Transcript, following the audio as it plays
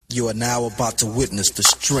You are now about to witness the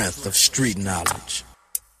strength of street knowledge.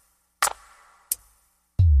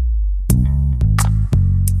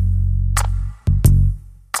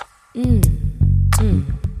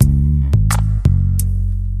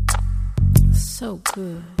 So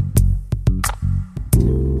good.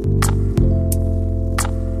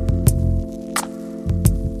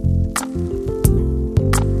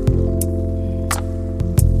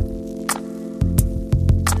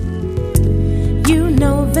 You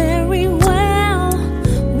know very well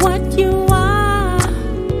what you are.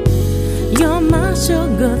 You're my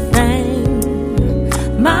sugar thing,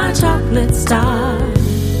 my chocolate star.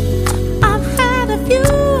 I've had a few,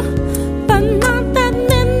 but not that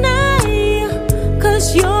many,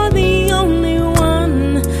 'cause you're the only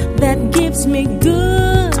one that gives me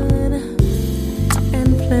good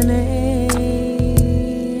and plenty.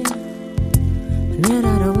 And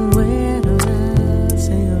I don't wear the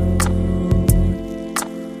rest.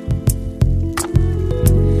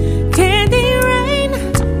 Candy rain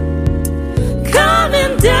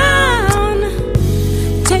coming down,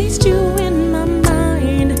 taste you in my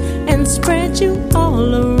mind and spread you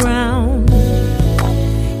all around.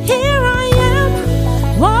 Here I am,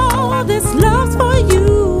 all this love's for you.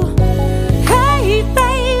 Hey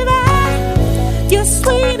baby, you're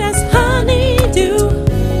sweet as honeydew.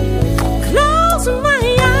 Close my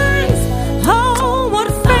eyes, oh what a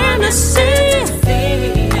fantasy.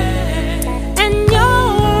 And you're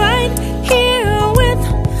right here with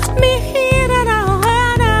me, that I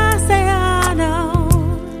say I know,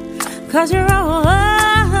 'cause you're all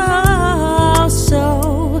so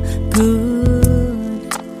good,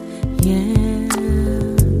 yeah.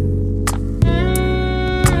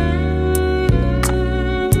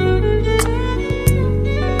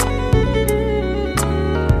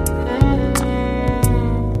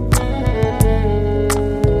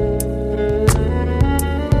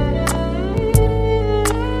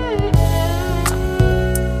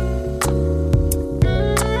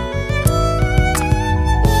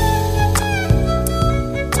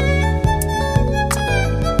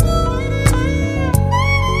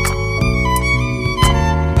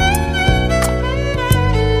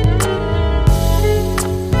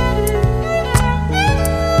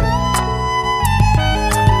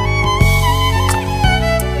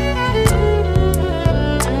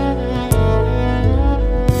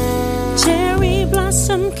 Cherry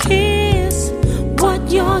blossom kiss, what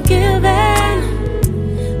you're giving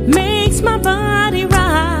makes my body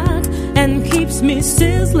rock and keeps me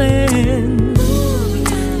sizzling.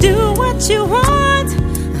 Do what you want,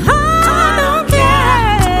 I don't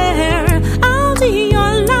care. I'll be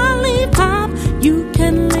your lollipop, you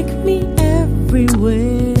can lick me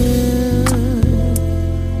everywhere.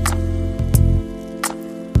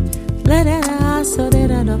 Let it out so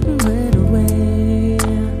that I don't wait away.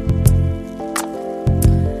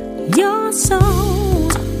 You're so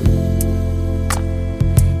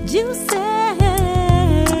juicy.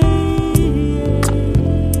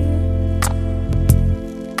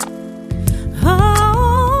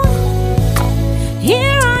 Oh,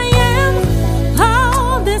 here I am,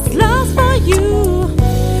 all this love's for you.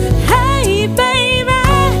 Hey baby,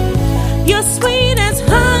 you're sweet as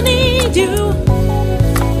honeydew.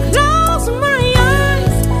 Close my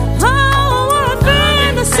eyes, oh what a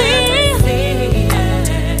fantasy.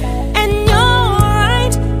 And you're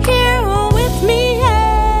right here with me, yeah.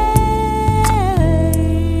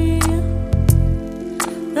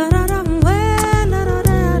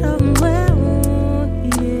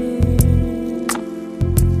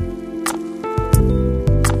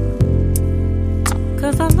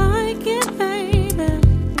 'Cause I like it, baby.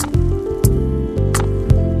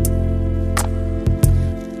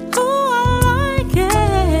 Oh, I like it.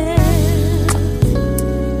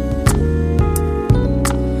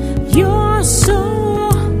 You're so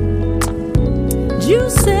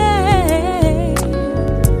juicy.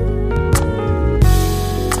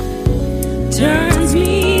 Turns me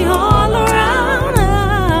all around.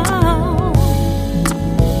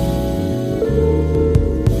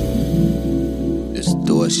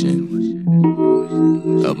 Distortion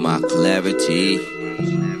of my clarity,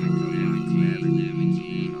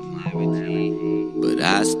 but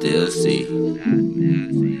I still see.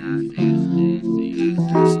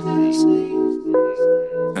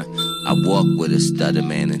 I walk with a stutter,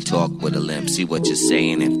 man, and talk with a limp. See what you're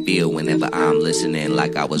saying and feel whenever I'm listening.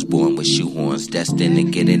 Like I was born with shoehorns, destined to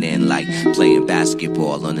get it in. Like playing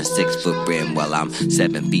basketball on a 6-foot rim while I'm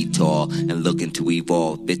 7 feet tall and looking to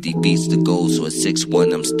evolve. 50 feet's the goal, so at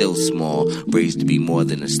 6'1" I'm still small. Raised to be more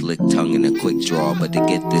than a slick tongue and a quick draw. But to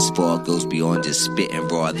get this far goes beyond just spitting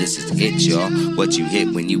raw. This is it, y'all. What you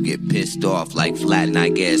hit when you get pissed off. Like flat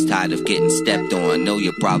night gas, tired of getting stepped on. Know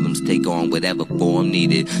your problems take on whatever form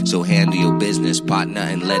needed. So handle your business, partner,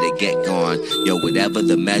 and let it get gone. Yo, whatever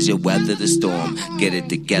the measure, weather the storm. Get it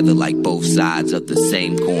together like both sides of the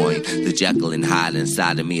same coin. The Jekyll and Hyde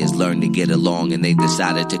inside of me has learned to get along, and they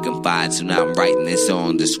decided to confide. So now I'm writing this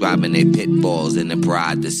song, describing their pitfalls and the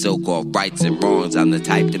pride, the so-called rights and wrongs. I'm the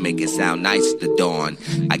type to make it sound nice at the dawn.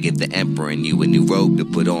 I give the emperor in you a new robe to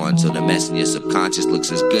put on, so the mess in your subconscious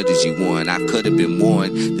looks as good as you want. I could have been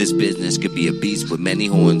warned, this business could be a beast with many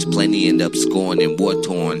horns. Plenty end up scorned and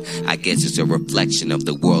war-torn. I guess it's a reflection of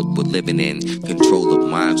the world we're living in. Control of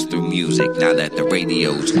minds through music, now that the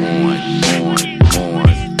radio's on.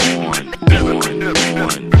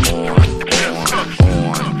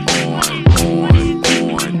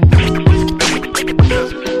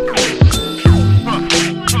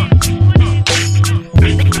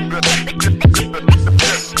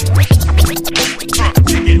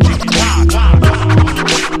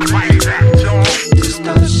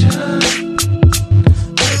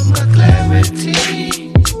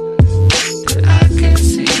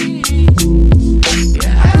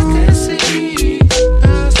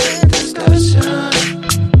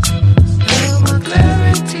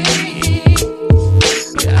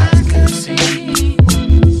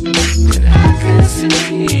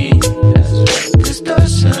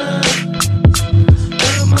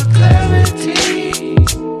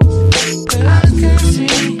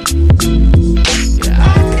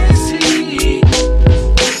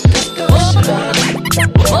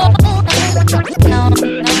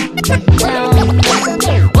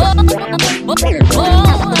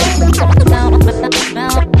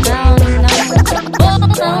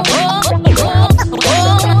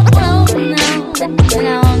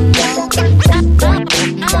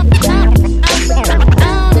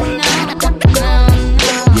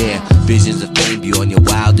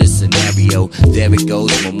 There it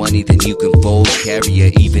goes, more money than you can fold, carry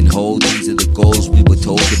or even hold. These are the goals we were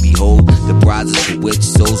told to behold. The prizes for which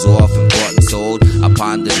souls are often bought and sold. I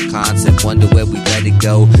ponder the concept, wonder where we let it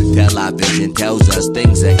go. Tell our vision tells us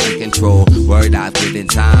things are in control. Word I've given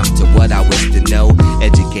time to what I wish to know.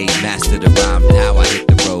 Educate, master the rhyme, now I hit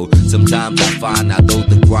the road. Sometimes I find I load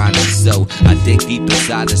the grind and so I dig deep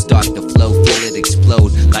inside and start to flow. Feel it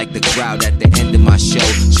explode like the crowd at the end of my show.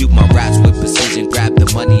 Shoot my raps with precision, grab the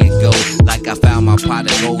money and go. Like I found my pot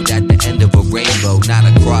of gold at the end of a rainbow. Not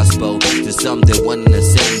a crossbow, to some they're one and the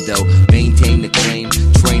same though. Maintain the claim,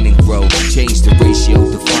 train and grow. Change the ratio,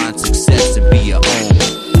 define success and be your own.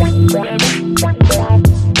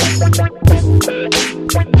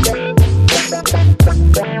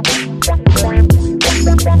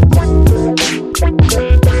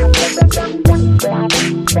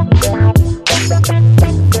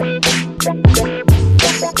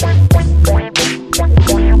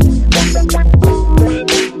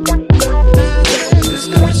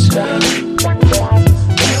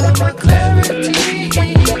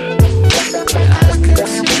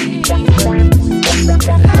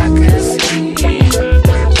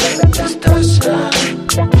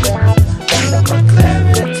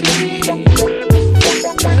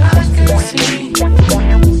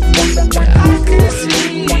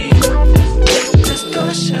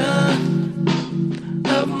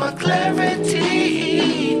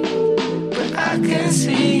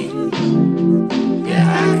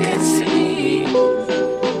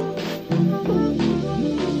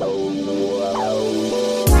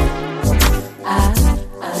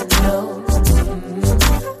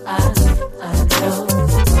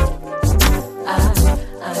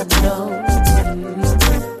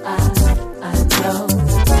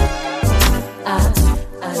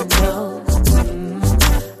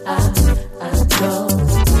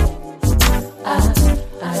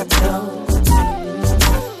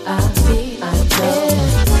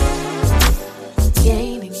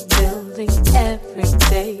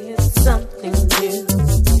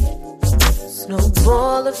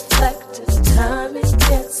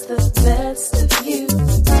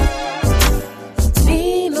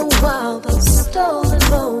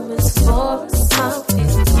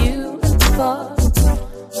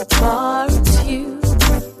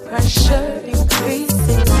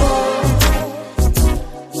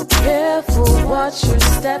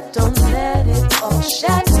 Step, don't let it all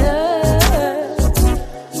shatter.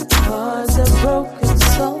 Cause a broken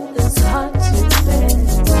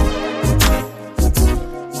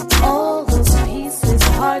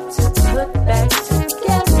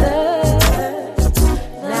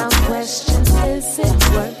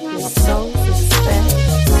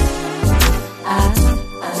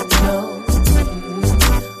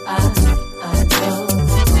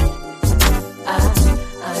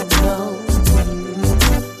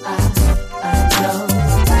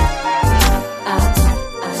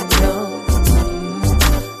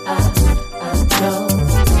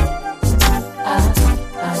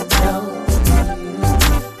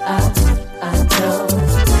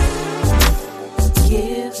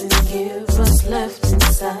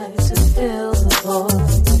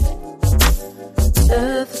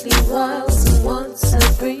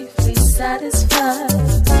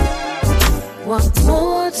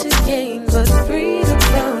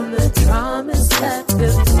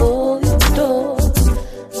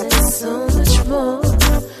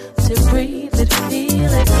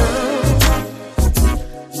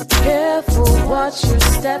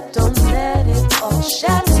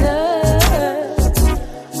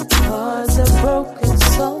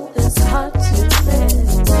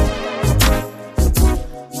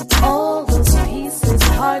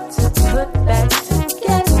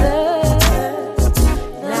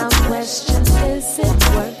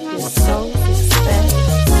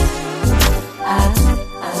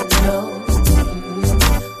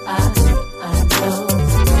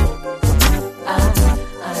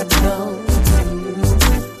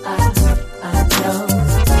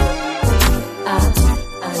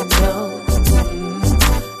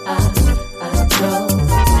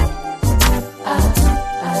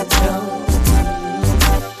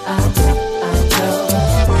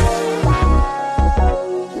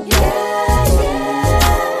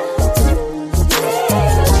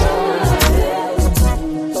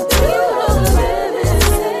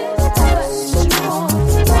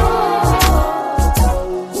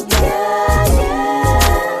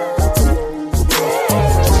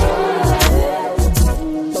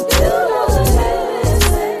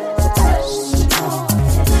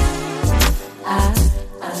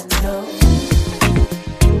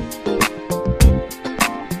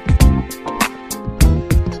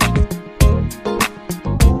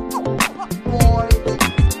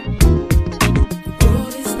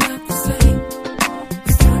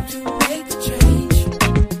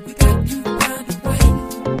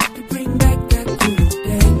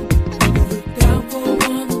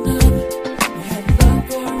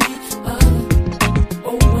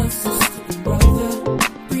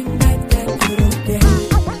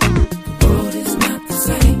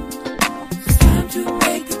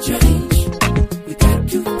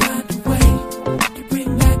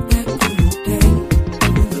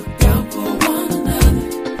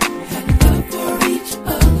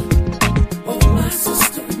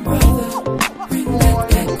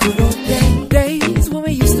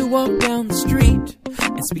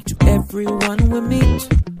one we meet.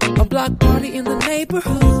 A block party in the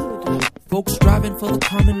neighborhood. Folks striving for the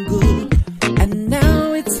common good. And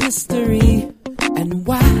now it's history. And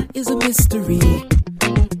why is a mystery?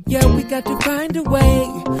 Yeah, we got to find a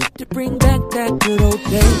way to bring back that good old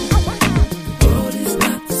day. The world is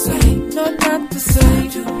not the same. No, not the same.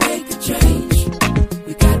 To make a change,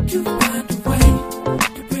 we got to find a way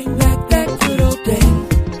to bring back that good old day.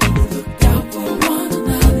 Look out for one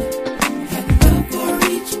another, have love for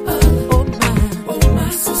each other. Oh my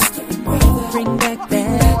sister and brother, bring back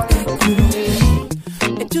that good old day.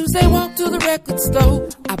 And Tuesday, walked to the record store.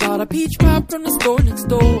 I bought a peach pop from the store next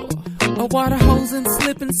door. A water hose and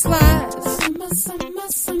slip and slides.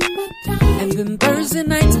 Summertime. And then Thursday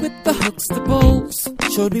nights with the Huxtables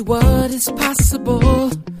showed me what is possible.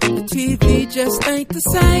 The TV just ain't the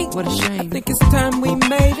same. What a shame. I think it's time we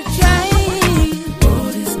made a change. The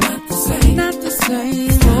world is not the same. Not the same.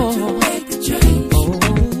 It's time to make a change.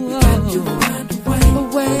 We got to find a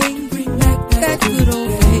way to bring back that good old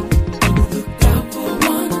day. Look out for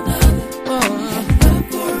one another. Have love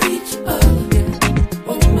for each other. Yeah.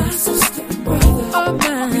 Oh my sister and brother. Oh my.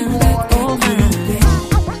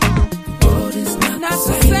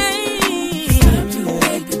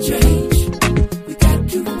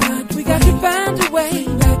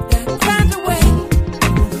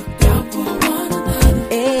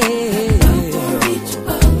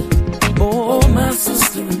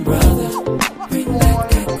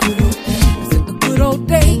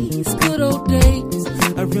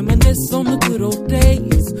 On the good old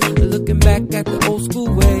days, looking back at the old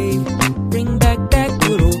school way, bring back that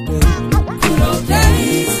good old day. Good old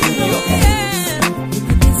days, good old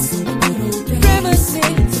days.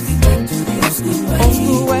 Reminiscence, back to the old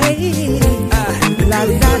school way. La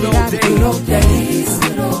la la, good old days,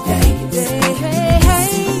 good old days. Hey, hey,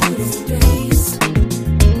 good old days.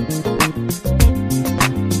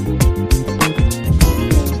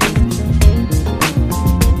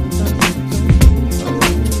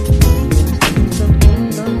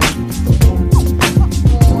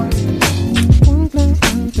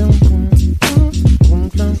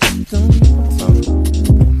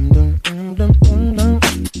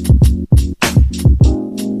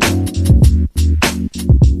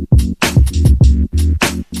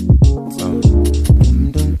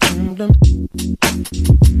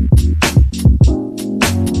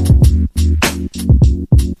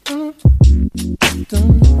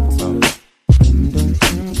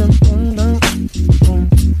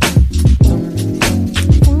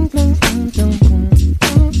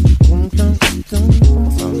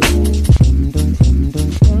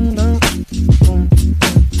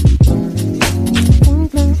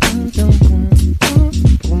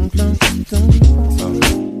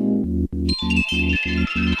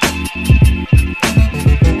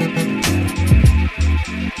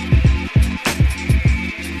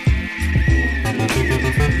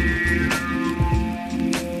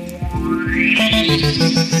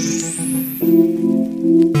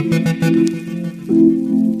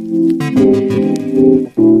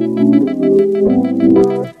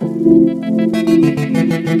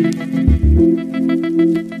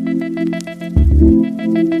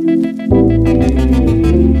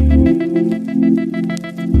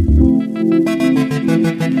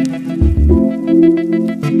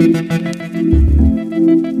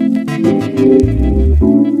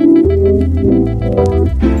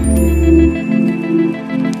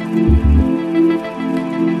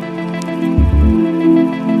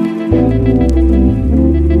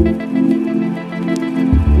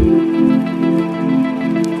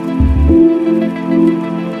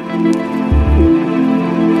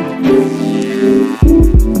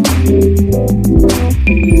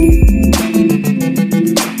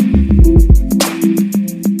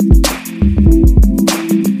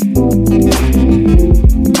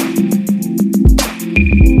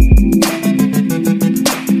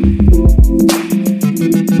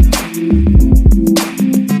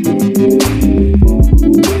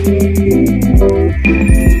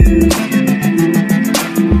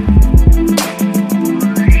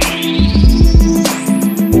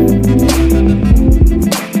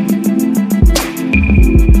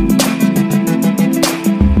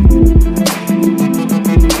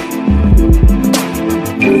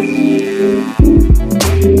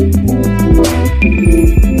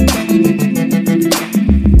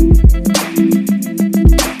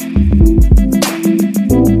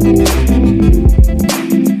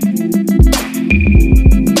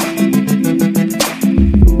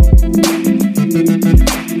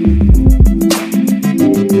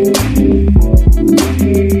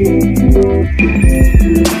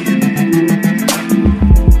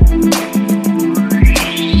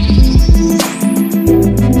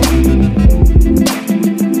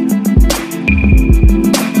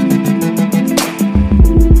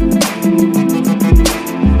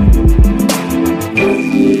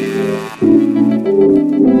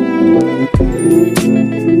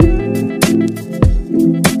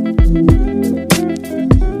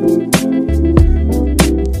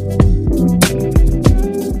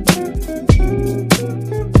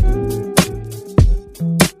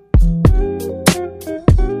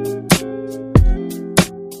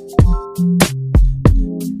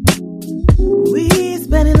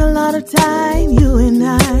 time, you and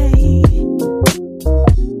I,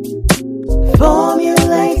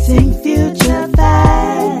 formulating future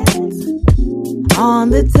facts on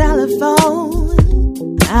the telephone.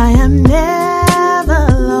 I am never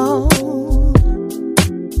alone.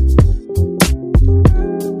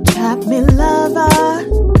 Tap me lover,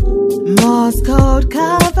 Morse code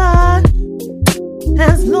cover,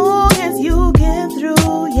 as long as you get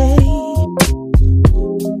through, yeah.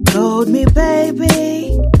 Code me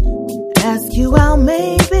baby, SQL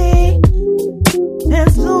maybe,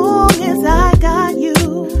 as long as I got you.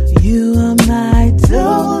 You are my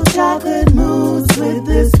double chocolate mousse with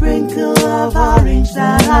a sprinkle of orange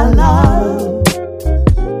that I love.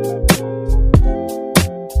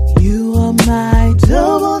 You are my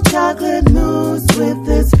double chocolate mousse with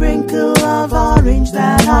a sprinkle of orange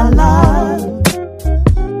that I love.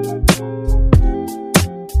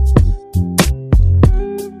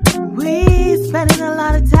 We spending a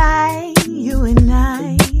lot of time, you and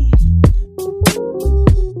I,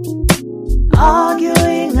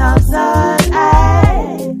 arguing absurd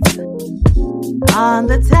acts on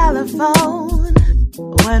the telephone.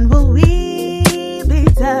 When will we be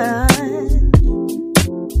done?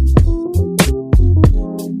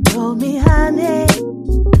 Told me, honey,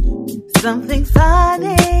 something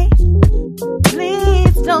funny.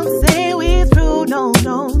 Please don't say we're through, no,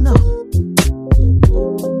 no, no.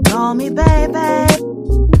 Call me baby,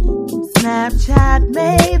 Snapchat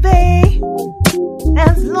maybe,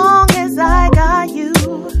 as long as I got you.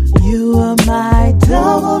 You are my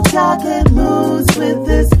double chocolate mousse with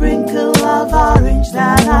a sprinkle of orange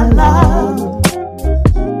that I love.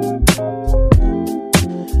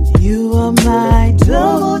 You are my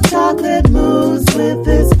double chocolate mousse with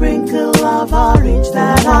a sprinkle of orange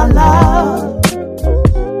that I love.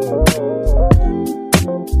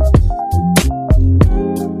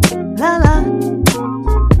 La la,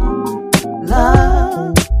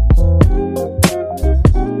 love.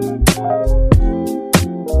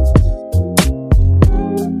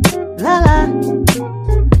 La la,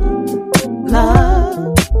 love.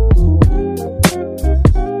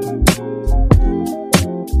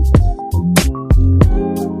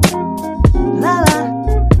 La la,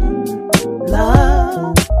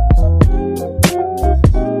 love.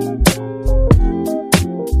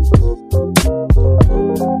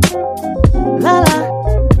 La la,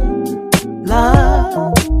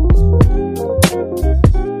 love.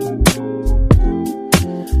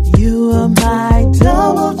 You are my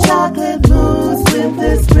double chocolate mousse with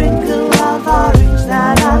a sprinkle of orange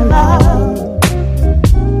that I love.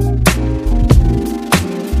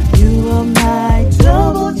 You are my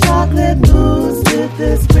double chocolate mousse with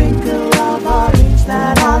a sprinkle of orange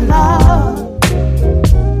that I love.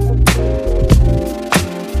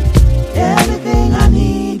 Everything I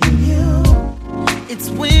need in you. It's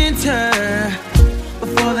winter,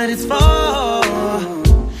 before that it's fall.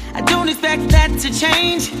 I don't expect that to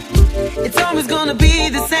change. It's always gonna be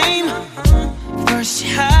the same. First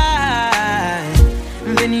you're high,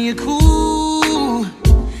 then you're cool.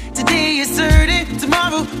 Today you're certain,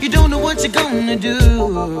 tomorrow you don't know what you're gonna do.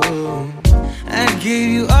 I gave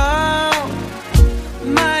you all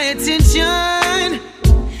my attention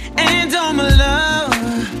and all my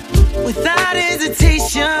love without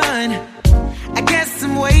hesitation. I guess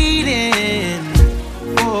I'm waiting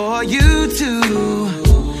for you to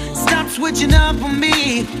stop switching up on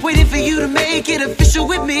me, waiting for you to make it official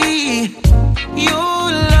with me.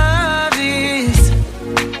 Your love is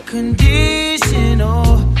conditional.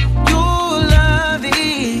 Your love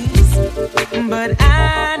is, but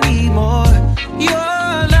I need more.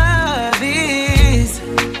 Your love is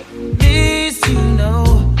this, you know.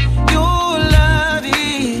 Your love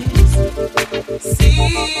is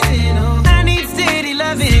seasonal. I need steady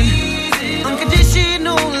loving,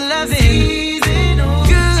 unconditional loving,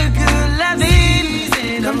 good, good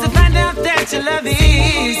loving. Come to find out that your love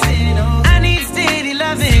is. I need steady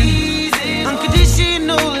loving,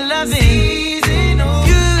 unconditional loving,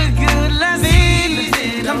 good, good loving.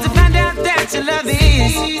 Come to find out that your love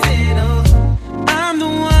is. I'm the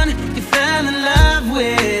one you fell in love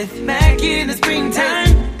with back in the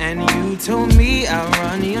springtime, and you told me I'll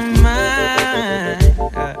run your mind.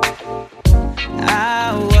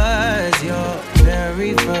 I was your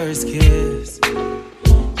very first kiss.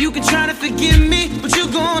 You can try to forgive me, but you're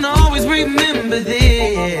gonna always remember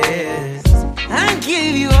this. I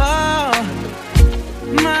give you all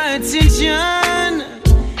my attention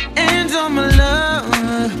and all my love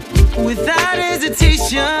without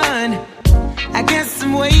hesitation. I guess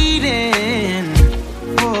I'm waiting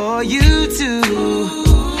for you to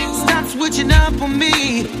stop switching up on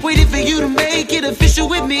me, waiting for you to make it official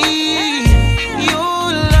with me.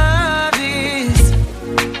 Your love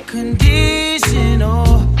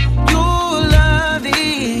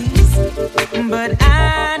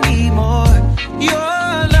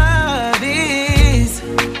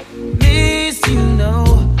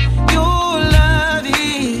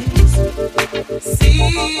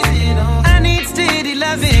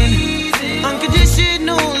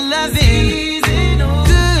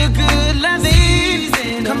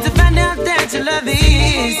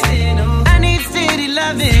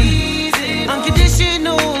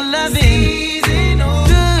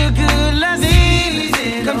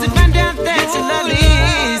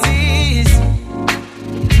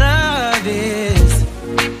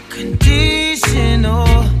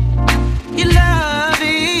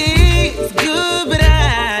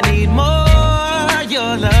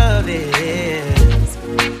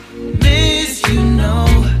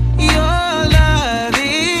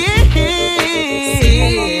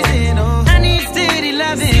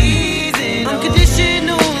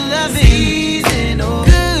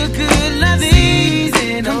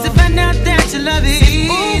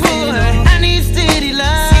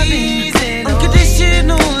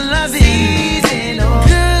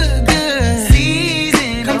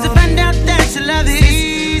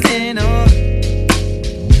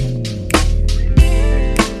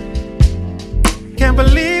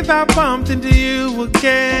something to you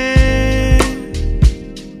again.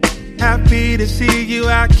 Happy to see you,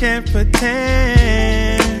 I can't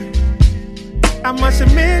pretend. I must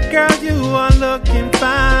admit, girl, you are looking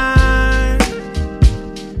fine.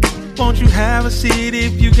 Won't you have a seat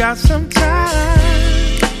if you got some time?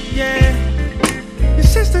 Yeah. Your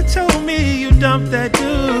sister told me you dumped that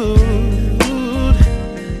dude.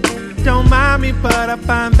 Don't mind me, but I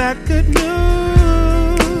find that good news.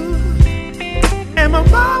 And my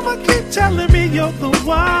mama keep telling me you're the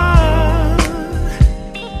one.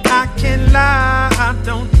 I can't lie, I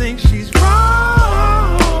don't think she's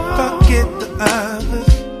wrong. Forget the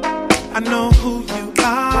others, I know who you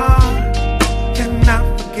are. Cannot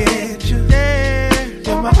forget you, yeah.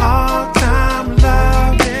 You're my all-time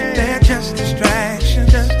love, yeah. They're just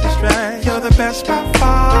distractions, You're the best by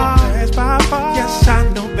far, Yes, I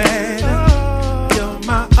know better. You're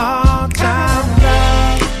my all-time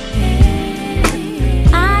love.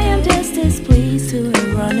 I am just as pleased to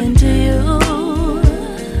run into you,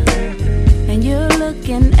 and you're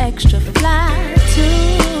looking extra fly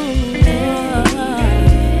too.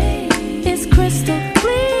 It's crystal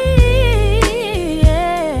clear,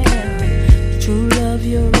 yeah. True love,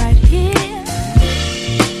 you're right here.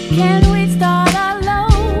 Can we start all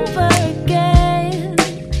over again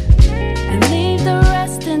and leave the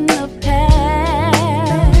rest in the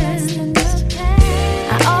past?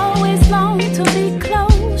 I always long to be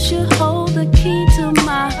close. You hold the key to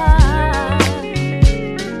my heart.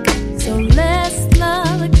 So let's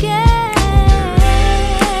love again.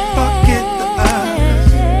 Forget the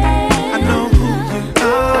others, I know who you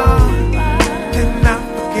are. Cannot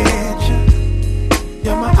forget you.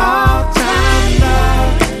 You're my all-time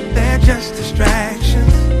love. They're just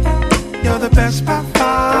distractions. You're the best by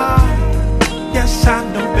far. Yes, I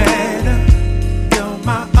know better. You're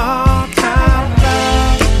my all-time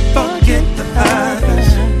love. Forget the others,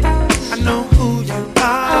 I know who you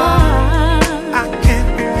are. I can't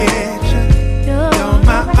forget you. You're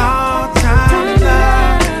my all-time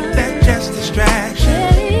love. They're just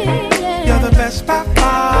distractions. You're the best by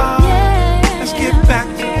far. Let's get back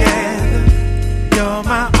together. You're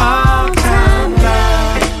my all-time love.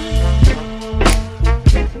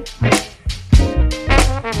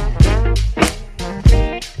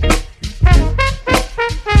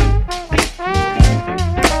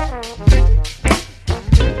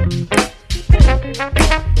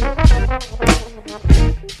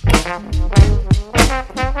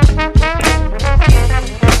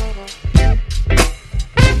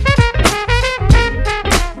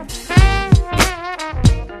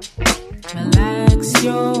 Relax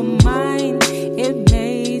your mind, it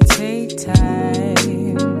may take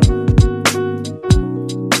time.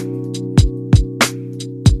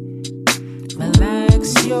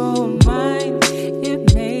 Relax your mind,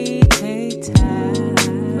 it may take time.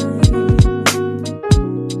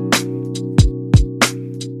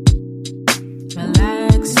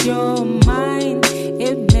 Relax your mind,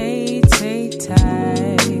 it may take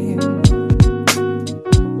time.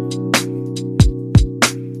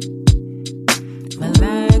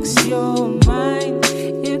 Relax your mind,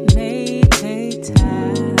 it may take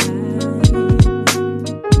time.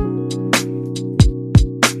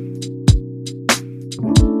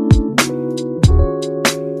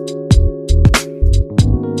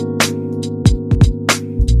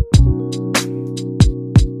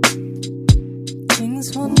 Things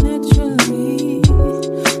fall naturally,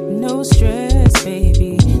 no stress,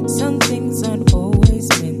 baby. Some things aren't always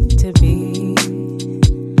meant to be.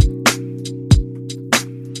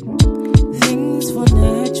 Things fall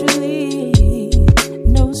naturally,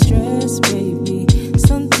 no stress, baby.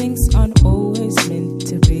 Some things aren't always meant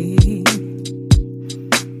to be.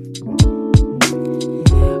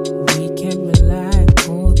 We can rely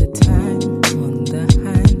all the time on the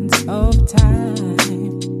hands of time.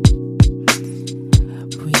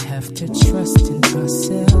 We have to trust in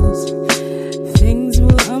ourselves. Things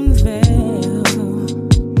will unveil.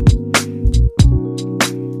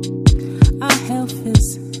 Our health is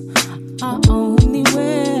our only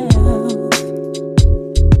wealth.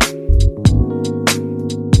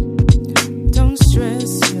 Don't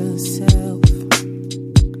stress yourself.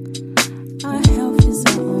 Our health is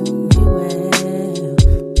our only wealth.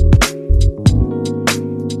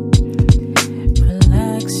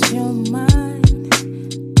 Relax your mind.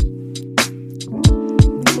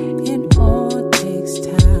 It all takes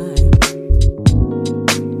time.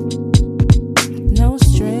 No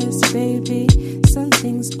stress, baby. Some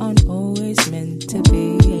things aren't always meant to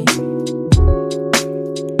be.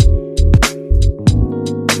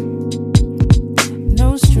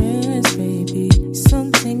 No stress, baby.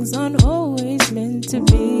 Some things aren't always meant to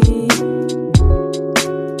be.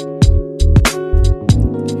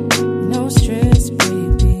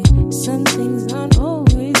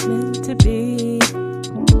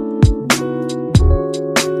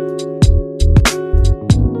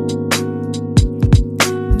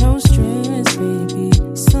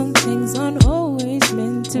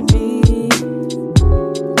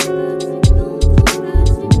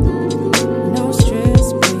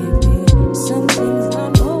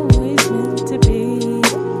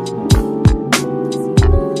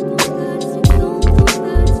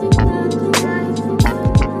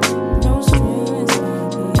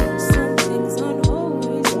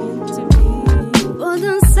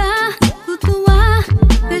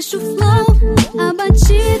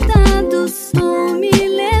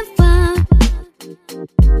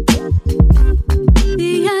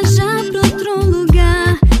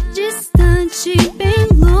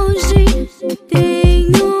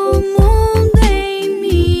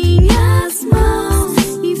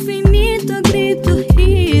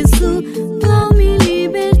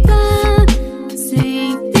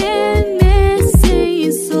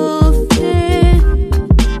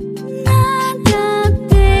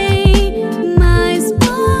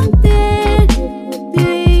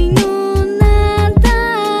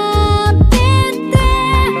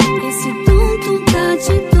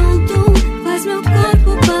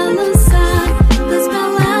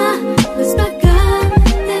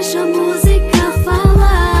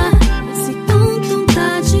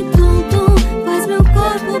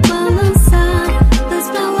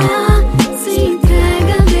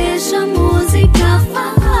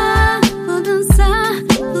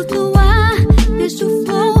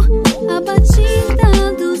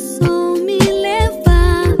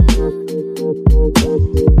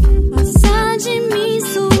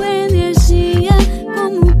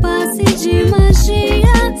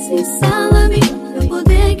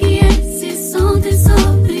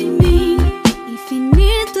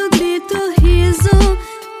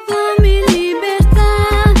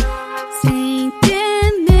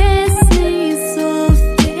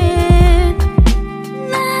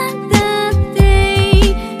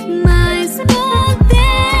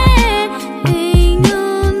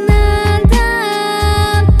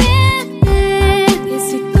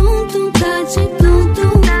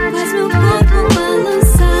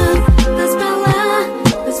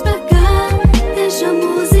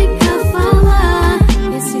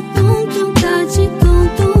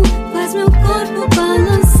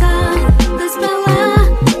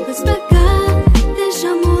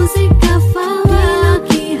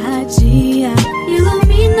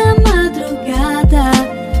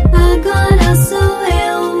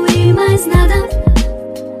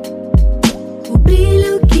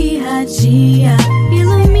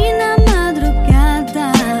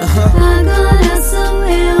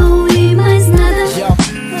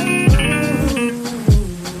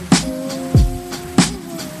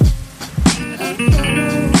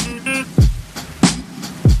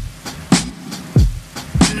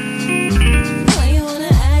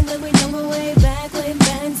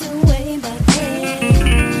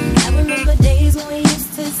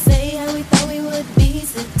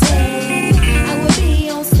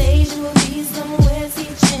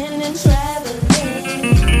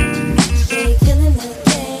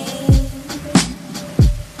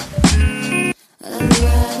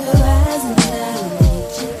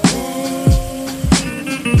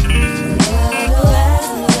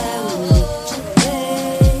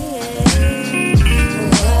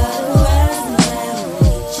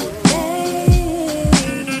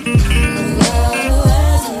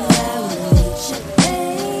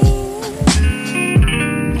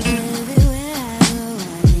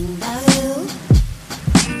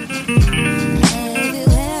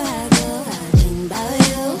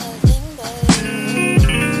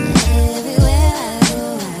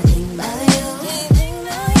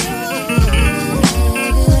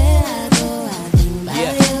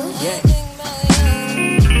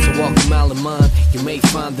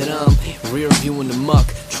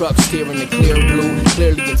 truck steering the clear blue,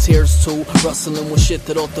 clearly in tears too. Rustling with shit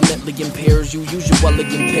that ultimately impairs you, usually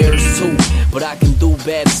impairs too. But I can do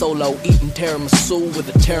bad solo, eating tiramisu with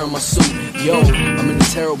a tiramisu. Yo, I'm in a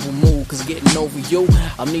terrible mood, cause getting over you,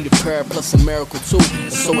 I need a prayer plus a miracle too.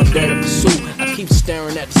 And so I dare to pursue. I keep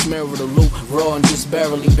staring at the smear of the loot, raw and just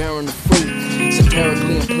barely bearing the fruit.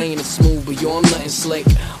 Satirically I'm playing it smooth, but yo, I'm nothing slick.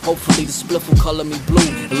 Hopefully the spliff will color me blue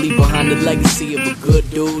and leave behind the legacy of a good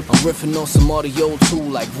dude. I'm riffing on some audio too,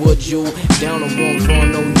 like would you? Down the wrong floor,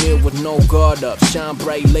 no near with no guard up. Shine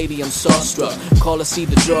bright lady, I'm starstruck. Call us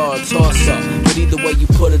either draw or toss up, but either way you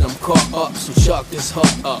put it, I'm caught up. So chalk this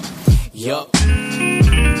heart up. Yup.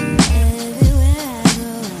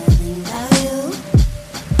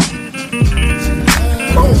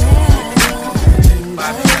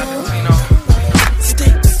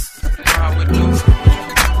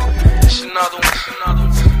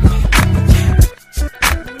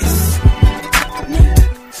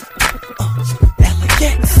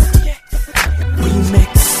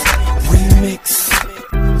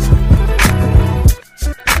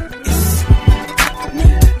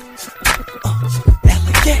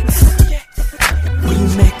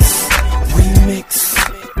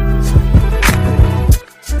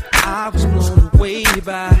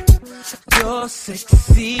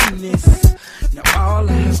 Sexiness. Now all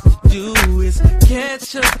I have to do is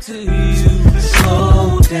catch up to you.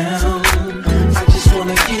 Slow down, I just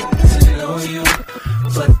wanna get to know you,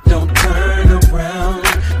 but don't turn around,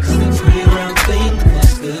 cause the pretty round thing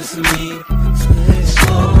looks good to me.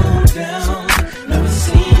 Slow down, never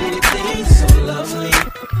seen anything so lovely.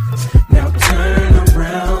 Now turn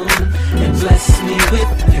around and bless me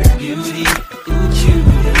with your beauty. Ooh,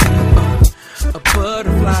 cutie, a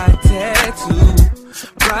butterfly tattoo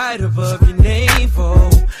right above your navel,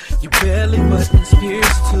 your belly button's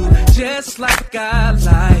pierced too, just like I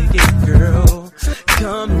like it, girl.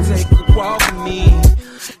 Come and take a walk with me.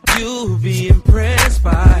 You'll be impressed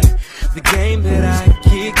by the game that I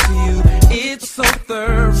kick to you. It's so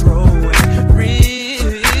thorough and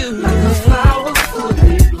real, like a flower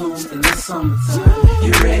fully bloomed in the summertime.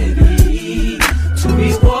 You ready to be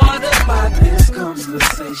watered by this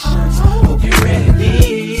conversation? Hope you're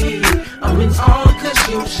ready. I'm in awe cause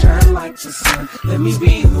you shine like the sun. Let me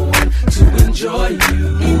be the one to enjoy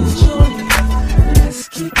you. Let's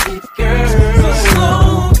kick it, girl. So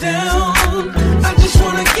slow down, I just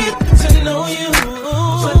wanna get to know you,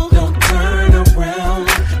 but don't turn around,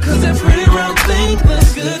 cause that pretty round thing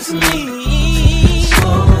looks good to me.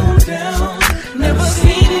 Slow down, never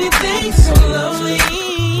seen anything so lovely.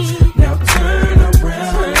 Now turn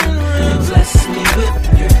around and bless me with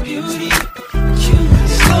your beauty.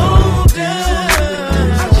 Slow down,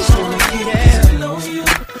 I just wanna get to know you,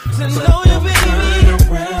 baby. Turn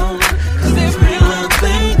around, cause that pretty round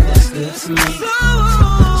thing looks good to me.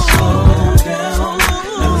 Slow down,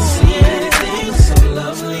 never seen anything so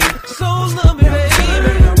lovely. So lovely, baby.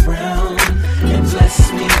 Turn around and bless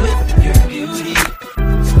me with your beauty.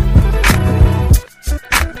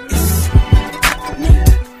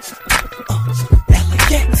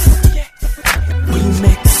 Elegance,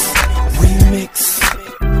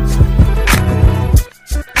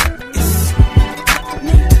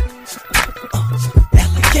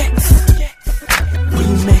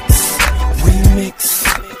 remix.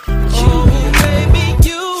 Oh, baby,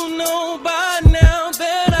 you know by now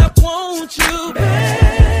that I want you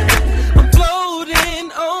bad. I'm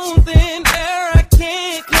floating on thin air, I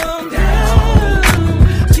can't come down.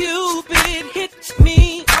 Cupid hit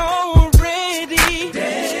me already.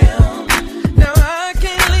 Damn, now I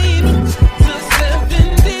can't leave to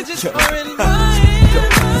 7 digits or in my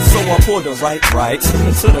hand. So I pulled her right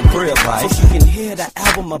to the crib, right, so she can hear the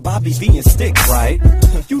album of Bobby V and Sticks, right?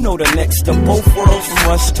 You know the next of both worlds from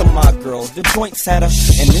Rush to my girl. The joints had her,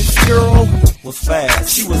 and this girl was fast.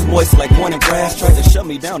 She was moist like one in grass, tried to shut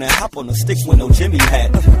me down and hop on the stick with no Jimmy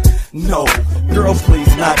hat. No, girl,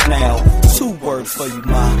 please not now. 2 words for you,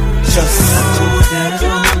 ma. Just slow down.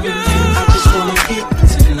 I just wanna get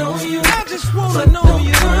to know you. I just wanna know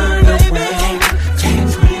you, baby.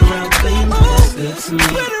 Can't be around things that's good to me.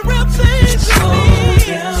 Slow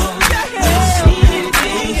down. Never seen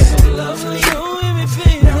anything so lovely.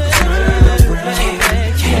 Now turn around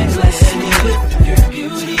and bless me with your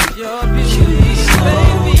beauty. Slow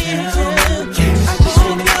down. I just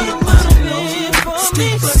wanna get to know you,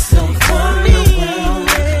 but don't turn around,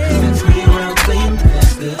 cause that pretty round thing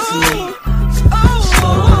that's good to me.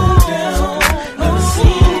 Slow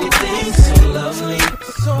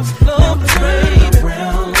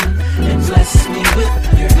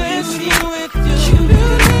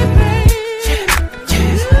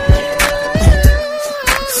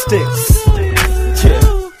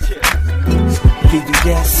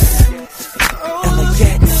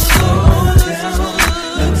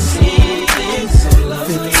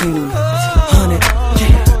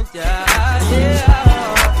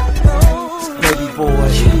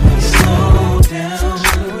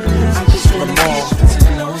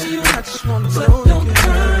just wanna know you.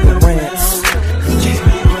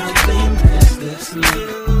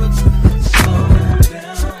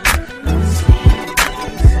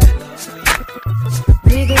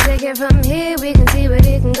 We can take it from here, we can see where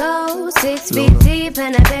it can go. 6 feet deep,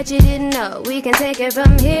 and I bet you didn't know. We can take it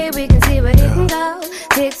from here, we can see where it can go.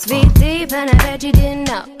 6 feet deep, and I bet you didn't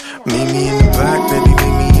know. Meet me in the back, baby,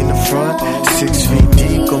 meet me in the front. 6 feet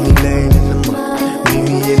deep, got me laying in the mud. Meet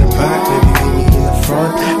me in the back, baby, meet me in the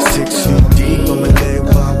front. 6 feet deep, I'ma lay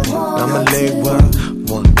where I want. I'ma lay where I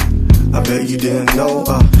want. I bet you didn't know,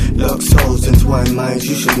 lock souls, entwine minds,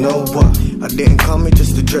 you should know what. I didn't come here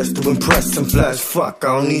just to dress to impress and flash. Fuck, I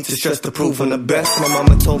don't need to stress to prove I'm the best. My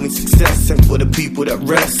mama told me success ain't for the people that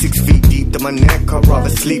rest. 6 feet deep to my neck, I'd rather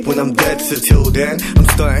sleep when I'm dead. So till then, I'm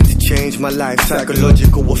starting to change my life.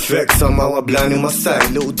 Psychological effects, somehow I'm blinding my sight.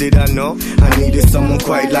 Little did I know, I needed someone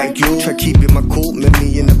quite like you. Try keeping my cool, met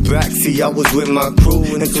me in the back. See, I was with my crew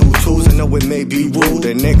and 2 tools. I know it may be rude,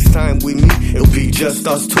 and next time we meet, it'll be just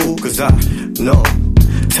us two. Cause I know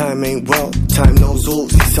time ain't well, time knows all.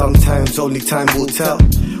 See, sometimes only time will tell.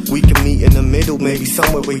 We can meet in the middle, maybe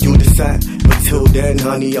somewhere where you decide. But till then,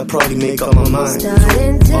 honey, I'll probably make up my mind.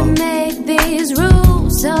 Starting to make these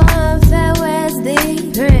rules so unfair. Where's the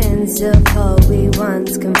principle we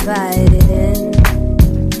once confided in?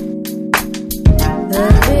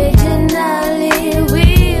 Originally, we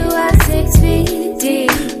were 6 feet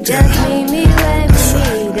deep. Just meet me where we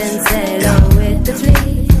meet and sail on with the fleet.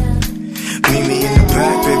 Meet me in the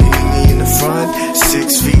back, baby, meet me in the front.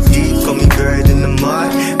 6 feet deep, got me buried in the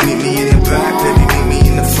mud. Meet me in the back, baby, meet me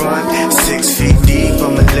in the front. 6 feet deep,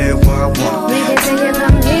 I'ma lay where I want. We can take it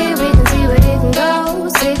from here, we can see where it can go.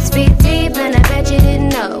 6 feet deep, and I bet you didn't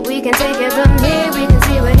know. We can take it from here, we can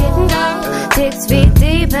see where it can go. 6 feet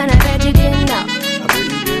deep, and I bet you didn't know.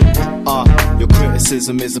 Your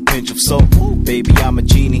criticism is a pinch of salt. Baby, I'm a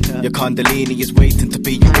genie. Your Kundalini is waiting to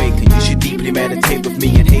be awakened. You should deeply meditate with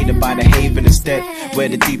me and hated by the haven instead, where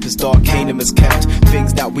the deepest arcanum is kept.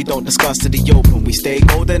 Things that we don't discuss to the open. We stay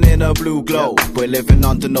golden in a blue glow. We're living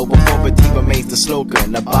under noble poverty remains the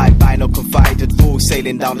slogan. Abide by no confided rules.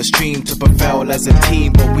 Sailing down the stream to prevail as a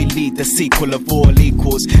team, but we lead the sequel of all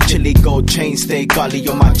equals. Chili gold chain stay gully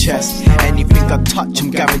on my chest. Anything I touch,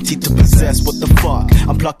 I'm guaranteed to possess. What the fuck?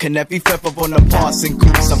 I'm plucking every feather on the passing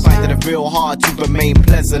course. I'm finding it real hard to remain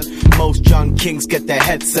pleasant. Most young kings get their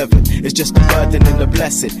head severed. It's just a burden and a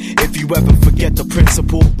blessing. If you ever forget the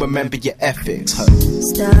principle, remember your ethics.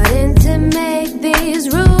 Starting to make these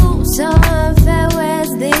rules so unfair.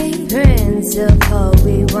 Where's the principle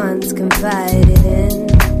we once confided in?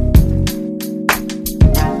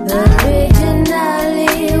 Originally,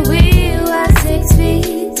 we were 6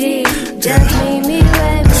 feet deep. Just meet me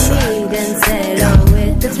where we meet and sail on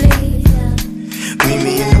with the fleet. Meet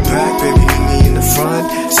me in the back, baby, meet me in the front.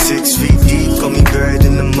 6 feet deep, got me buried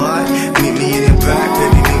in the mud. Meet me in the back,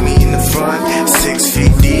 baby, meet me in the front. 6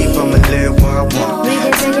 feet deep, I'ma lay where I want. We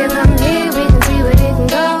can take it from here, we can see where it can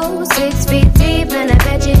go. 6 feet deep, and I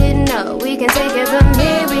bet you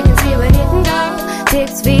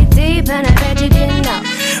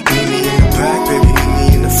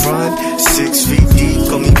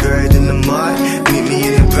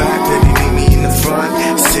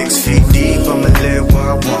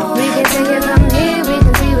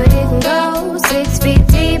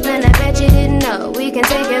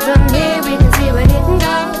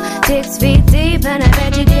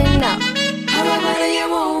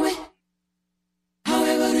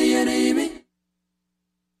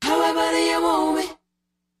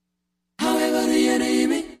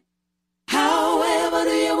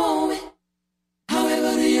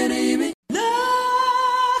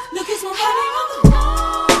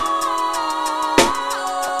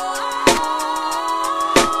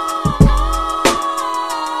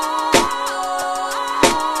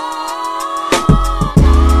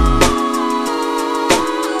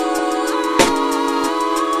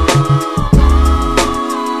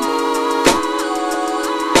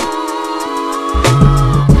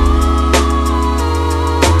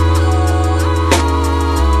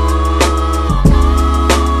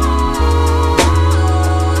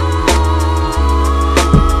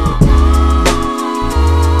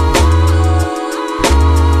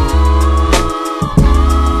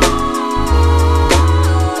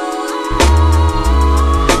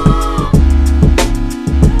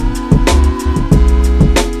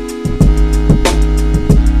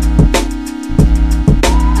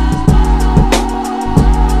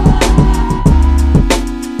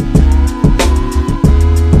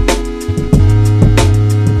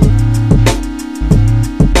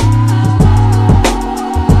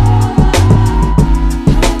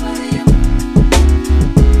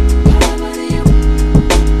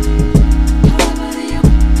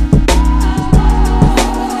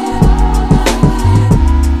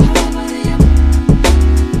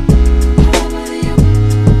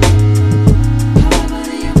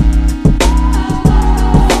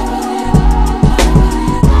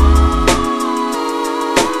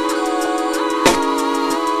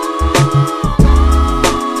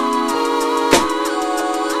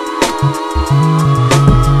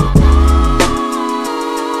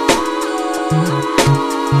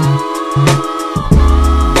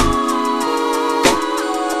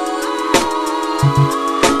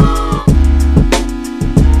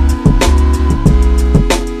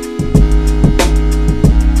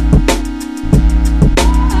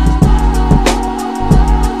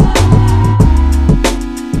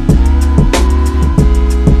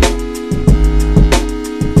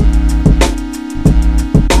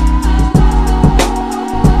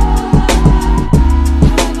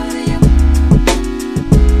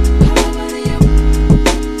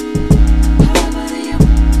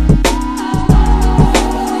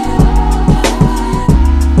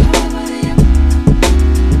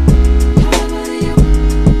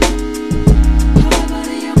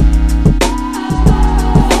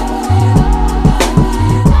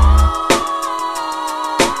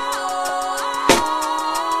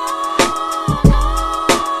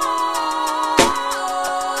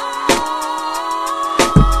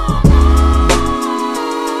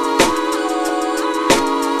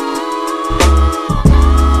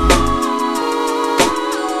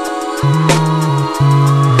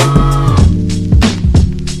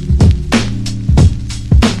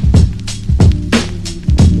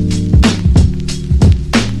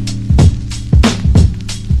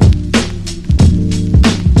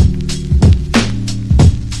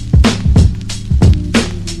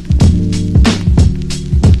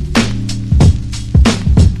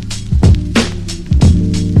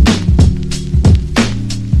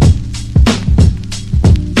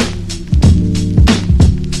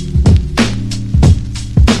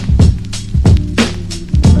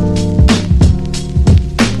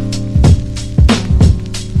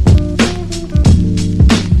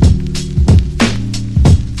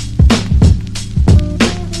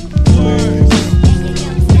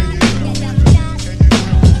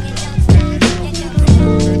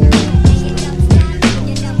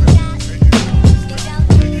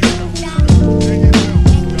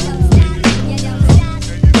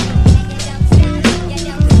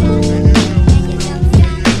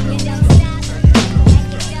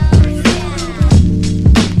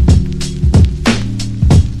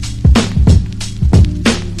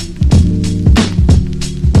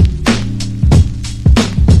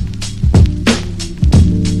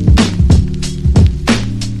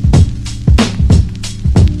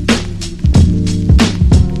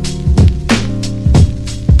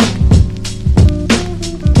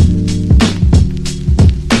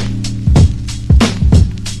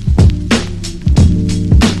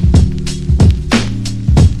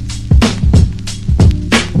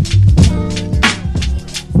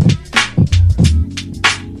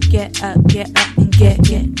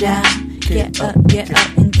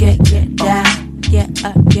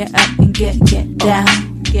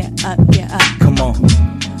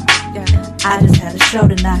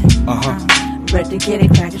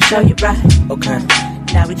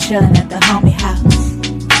Chillin' at the homie house,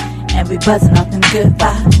 and we buzzing off them good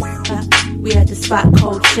vibes. We at the spot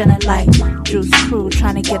cold chillin' like Juice Crew,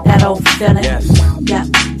 trying to get that old feeling. Yes. Yep,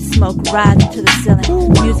 smoke rising to the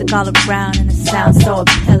ceiling, music all around and it sounds so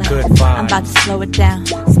appealing. Good vibe. I'm about to slow it down,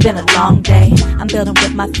 it's been a long day. I'm building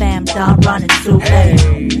with my fam, Don, Ron, and Sue. Hey.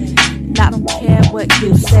 And I don't care what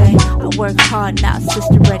you say, I work hard now,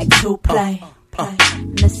 sister ready to play.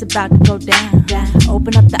 And it's about to go down.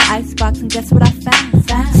 Open up the icebox and guess what I found?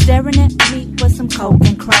 Staring at me with some coke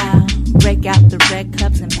and crown. Break out the red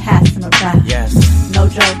cups and pass them around. Yes. No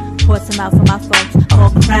joke, pour some out for my folks. Pour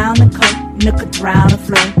crown and coke, nook a drown and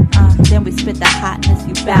float. Then we spit the hotness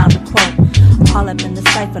you bound to quote. All up in the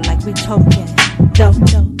cypher like we token. Dope.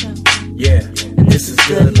 Yeah. And this is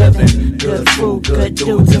good living, good food, good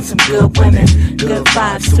dudes, and some good women. Good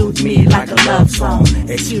vibes soothe me like a love song.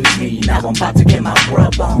 Excuse me, now I'm about to get my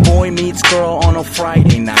grub on. Boy meets girl on a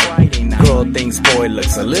Friday night. Girl thinks boy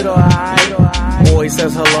looks a little high. Boy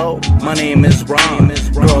says hello, my name is Ron.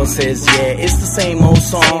 Girl says yeah, it's the same old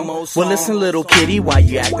song. Well listen little kitty, why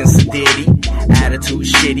you acting so ditty? Attitude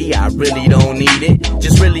shitty, I really don't need it.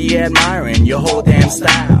 Just really admiring your whole damn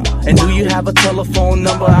style. And do you have a telephone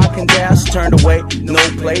number I can dash? Turned away, no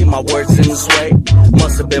play, my words didn't sway.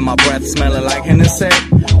 Must have been my breath smelling like Hennessy.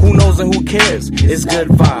 Who knows and who cares? It's good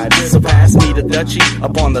vibes. So pass me the Dutchie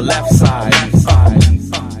up on the left side.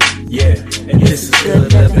 Yeah, and this is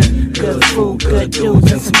good living, good food, good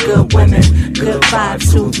dudes, and some good women. Good vibes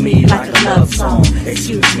soothe me like a love song.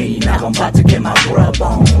 Excuse me, now I'm about to get my grub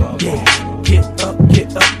on. Yeah, get up to get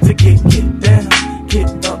down. Get up to get down.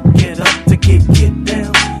 Get up to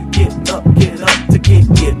get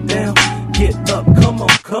down. Get up,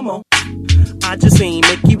 come on. I just seen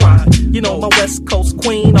Mickey Rock, you know my West Coast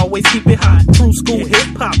queen, always always keep it hot. True school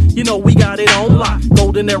hip hop, you know we got it on lock.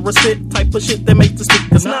 Golden era spit, type of shit that make the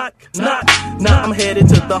speakers knock. Now I'm headed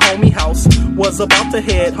to the homie house. Was about to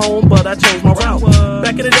head home, but I changed my route.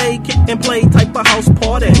 Back in the day, kick and play type of house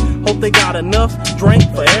party. Hope they got enough drink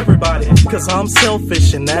for everybody. Cause I'm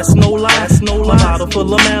selfish and that's no lie. A bottle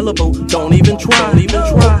full of Malibu, don't even try.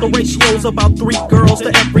 Hope the ratio's about 3 girls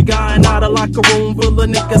to every guy. And not a locker room full of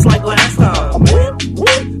niggas like last time.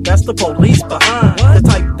 That's the police behind. The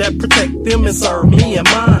type that protect them and serve me and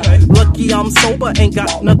mine. Lucky I'm sober, ain't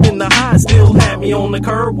got nothing to hide. Still had me on the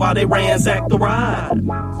curb while they ransack the ride.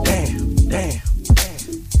 Damn.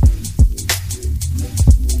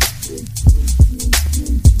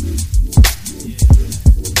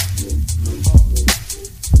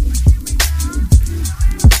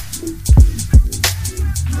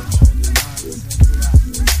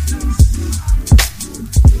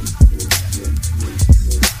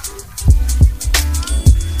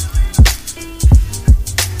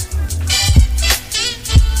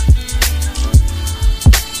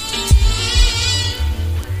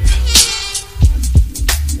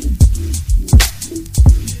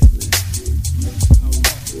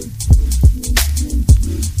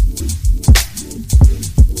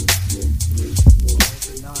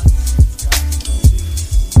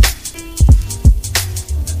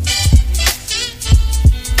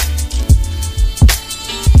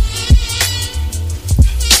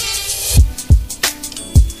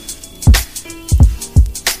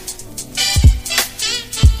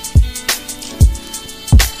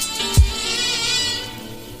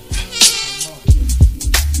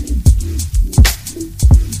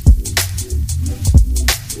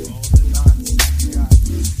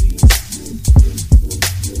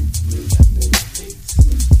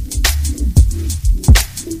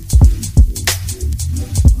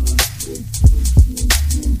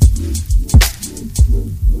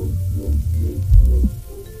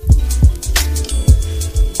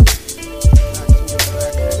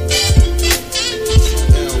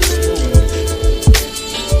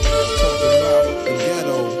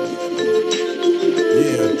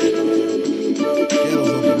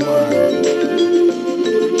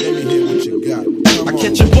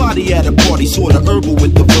 Sorta herbal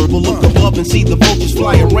with the verbal. Look above and see the vultures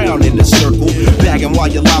fly around in a circle. Bagging while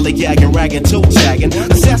you're lollygagging, ragging, toe tagging.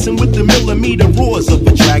 Assassin with the millimeter roars of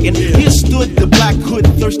a dragon. Here stood the black hood,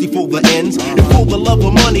 thirsty for the ends. And for the love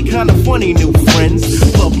of money, kinda funny new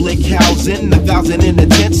friends. Public housing, 1,000 in a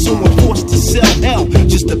tent. So I'm forced to sell hell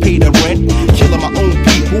just to pay the rent. Killing my own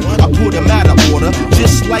people, I put them out of order.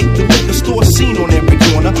 Just like the liquor store scene on every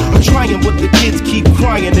corner. I'm trying, but the kids keep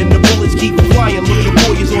crying and the bullets keep flying. Look, the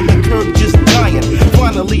boys on the curb just dying.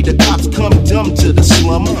 Finally the cops come dumb to the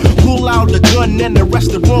slum. Pull out the gun and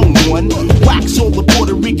arrest the wrong one. Wax all the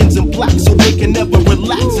Puerto Ricans and blacks so they can never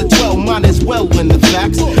relax. At 12 mine as well in the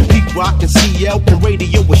facts. Pete Rock and CL can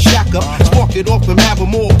radio a shack up. Spark it off and have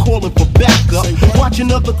them all calling for backup. Watch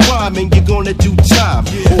another crime and you're gonna do time.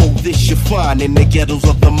 All this you find in the ghettos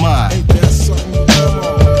of the mind. Ain't that something?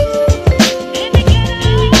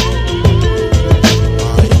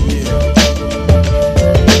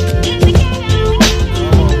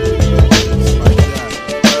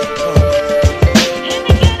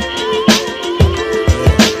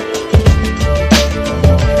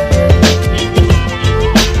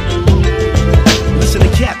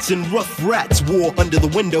 And rough rats war under the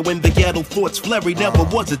window and the ghetto thoughts flurry. Never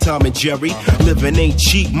was a Tom and Jerry. Living ain't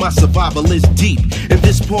cheap, my survival is deep. In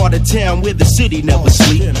this part of town where the city never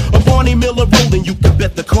sleep. A Barney Miller rolling, you can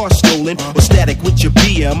bet the car's stolen. Or static with your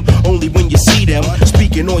BM, only when you see them.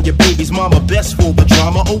 Speaking on your baby's mama, best for the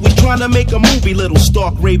drama. Always trying to make a movie, little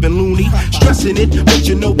Stark, Raven, Looney. Stressing it, but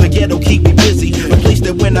you know the ghetto keep me busy. A place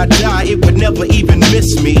that when I die, it would never even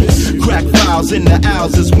miss me. Crack files in the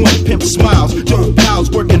aisles as one pimp smiles. Dope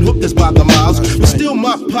pals working hookers by the miles. But still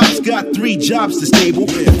my pops got 3 jobs to stable.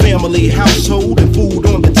 The family, household, and food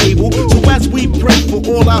on the table. So as we pray for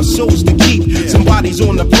all our souls to keep, somebody's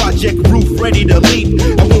on the project roof ready to leap.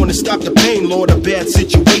 I wanna stop the pain, Lord, a bad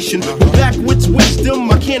situation. With backwards wisdom,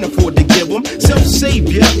 I can't afford to give them.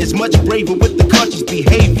 Self-savior is much braver with the conscious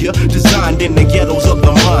behavior. Designed in the ghettos of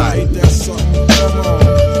the mind. That's something. Come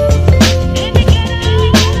on.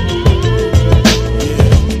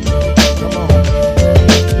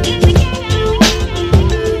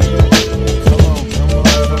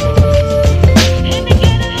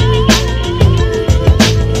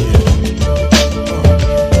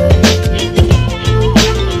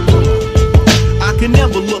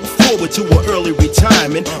 To an early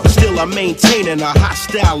retirement, but still I'm maintaining a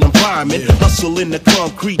hostile environment. Hustle in the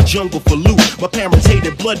concrete jungle for loot. My parents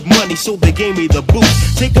hated blood money, so they gave me the boot.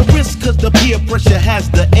 Take a risk, cause the peer pressure has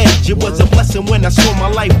the edge. It was a blessing when I saw my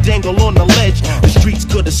life dangle on the ledge. The streets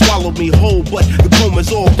could have swallowed me whole, but the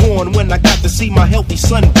coma's all gone when I got to see my healthy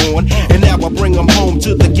son born. And now I bring him home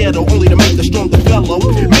to the ghetto, only to make a stronger fellow.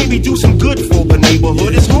 Maybe do some good for the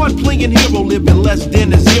neighborhood. It's hard playing hero, living less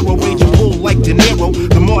than a zero. Waging war like De Niro,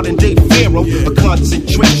 the modern day pharaoh. A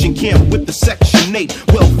concentration camp with the Section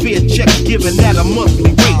 8. Welfare checks given at a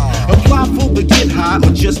monthly rate. Apply for the get high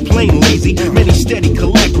or just plain lazy. Many steady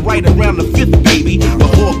collect right around the fifth baby. The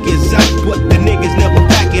hawk is out, but the niggas never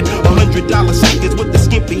back it. $100 sneakers with the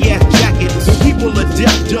skimpy ass jacket. So people are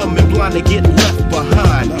deaf, dumb, and blind to get left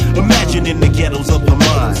behind. Imagine in the ghettos of the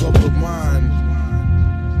mind.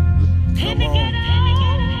 Come on.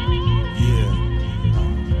 Yeah.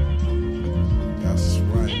 That's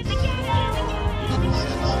right.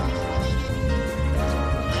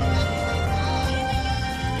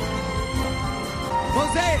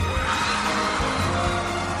 Jose.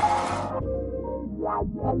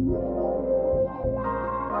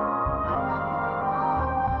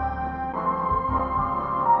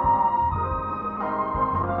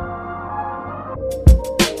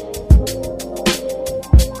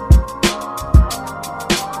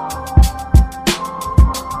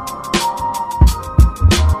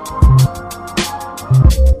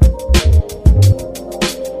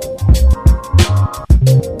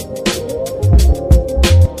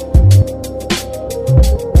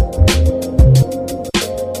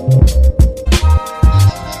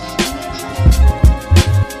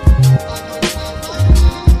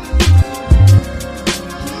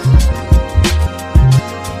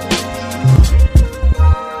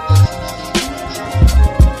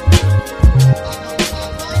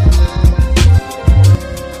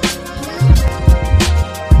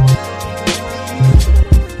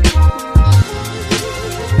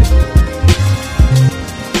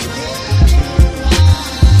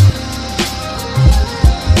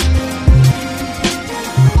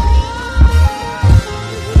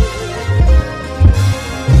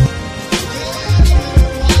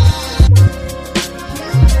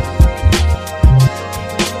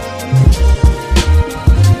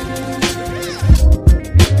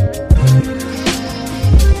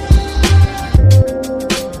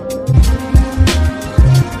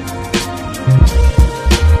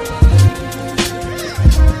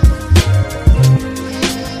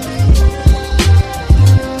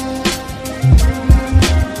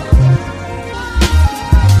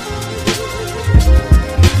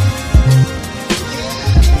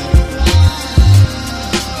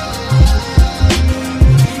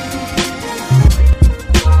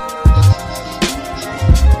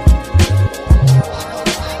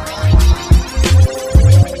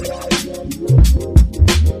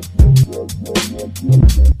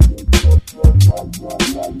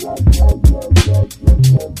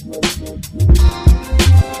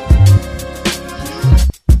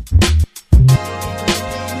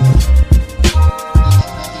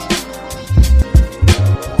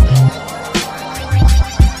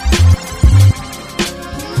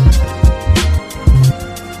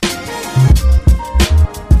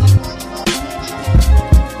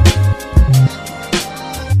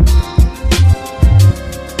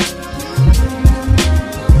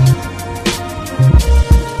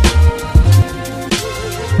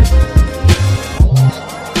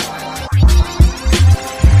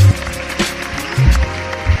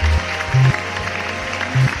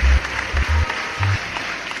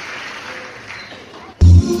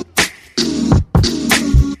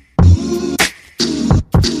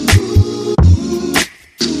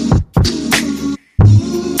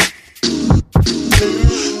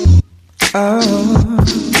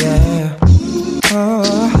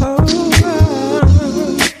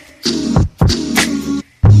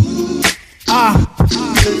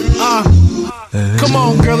 Come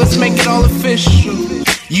on, girl, let's make it all official.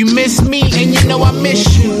 You miss me and you know I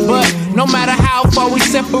miss you, but no matter how far we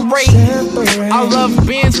separate, our love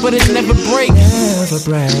bends but it never breaks.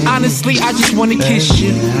 Honestly, I just wanna kiss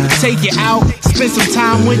you, take you out, spend some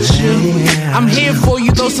time with you. I'm here for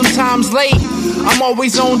you though sometimes late. I'm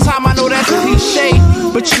always on time, I know that's a cliche,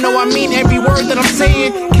 but you know I mean every word that I'm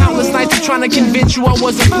saying. Countless nights of trying to convince you I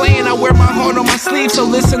wasn't playing. I wear my heart on my sleeve, so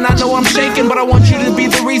listen, I know I'm shaking, but I want you to be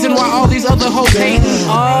the reason why all these other hoes hate.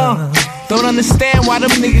 Don't understand why them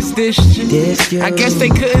niggas dissed you. I guess they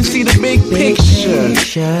couldn't see the big picture.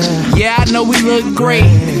 Yeah, I know we look great.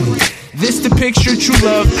 This the picture true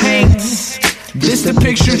love paints. This the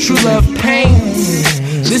picture true love paints.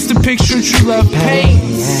 This the picture true love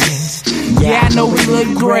paints. Yeah, I know we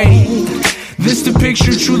look great. This the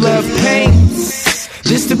picture true love paints.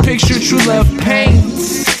 This the picture true love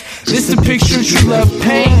paints. This the picture true love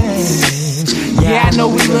paints. Yeah, I know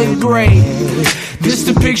we look great. This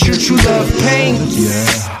the picture true love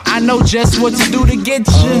paints. I know just what to do to get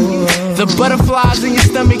you. The butterflies in your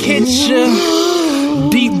stomach hit you.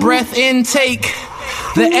 Deep breath intake.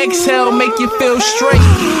 The exhale make you feel straight.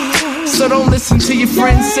 So don't listen to your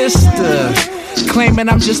friend's sister claiming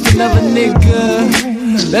I'm just another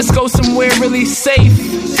nigga. Let's go somewhere really safe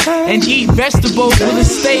and eat vegetables with a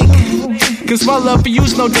steak. Cause my love for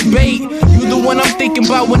you's no debate. You the one I'm thinking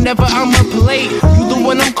about whenever I'm up late. You the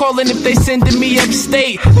one I'm calling if they sending me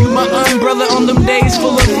upstate. You my umbrella on them days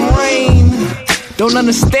full of rain. Don't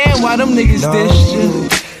understand why them niggas dissed you.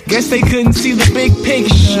 Guess they couldn't see the big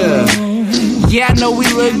picture. Yeah, I know we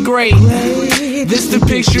look great. This the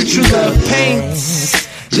picture true love paints.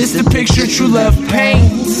 This the picture true love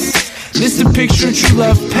paints. This the picture true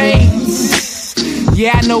love paints.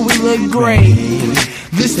 Yeah, I know we look great.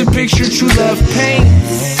 This the picture true love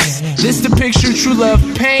paints. This the picture true love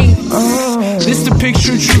paints. This the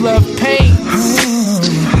picture true love paints.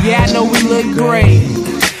 Yeah, I know we look great.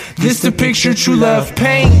 This the picture true love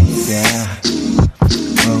paints.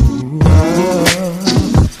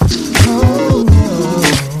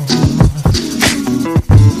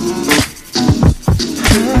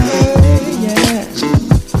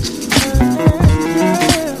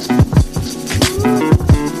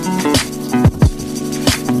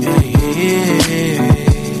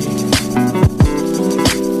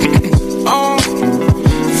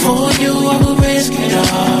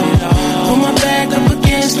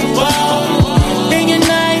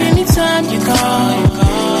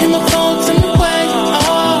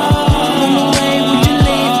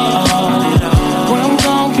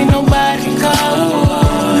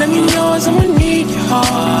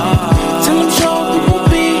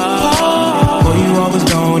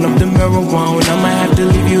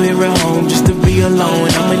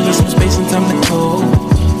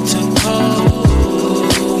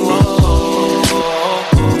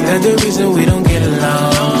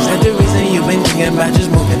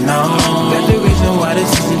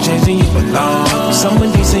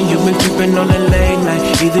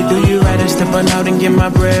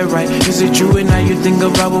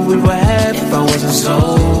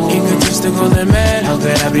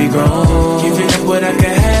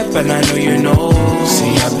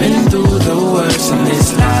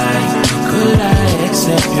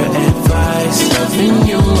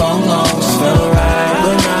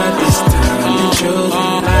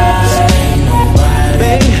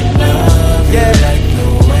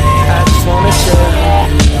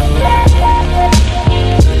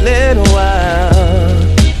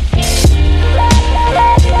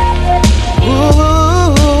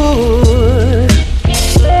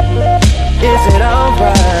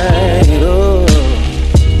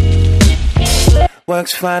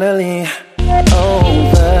 Work's finally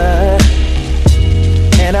over,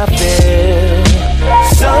 and I feel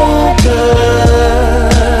so good.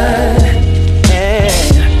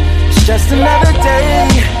 And it's just another day,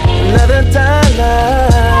 another dollar,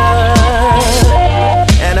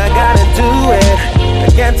 and I gotta do it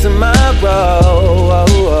again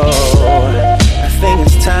tomorrow. I think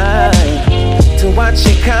it's time to watch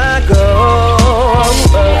Chicago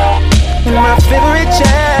in my favorite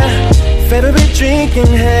chair. Favorite drink in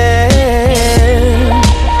hand.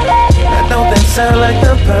 Now don't that sound like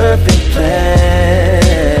the perfect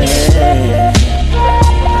plan?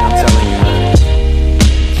 I'm telling you, man.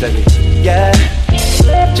 Check it. Yeah,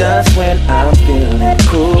 just when I'm feeling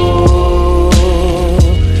cool,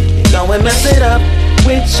 you go and mess it up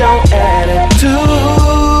with your attitude.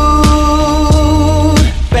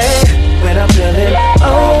 Babe, when I'm feeling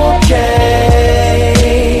okay,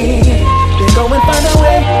 you go and find a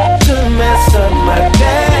way to mess up my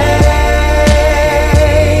day,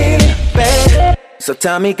 babe. So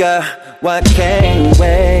tell me, girl, what can't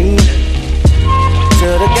wait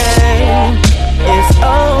till the game is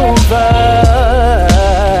over?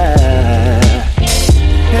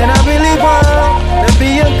 And I really want to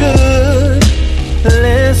be a good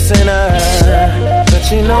listener, but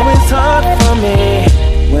you know it's hard for me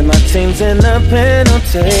when my team's in the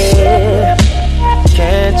penalty.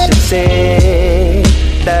 Can't you see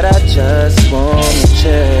that I just wanna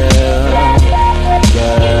chill?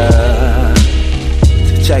 Yeah.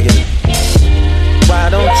 So check it. Why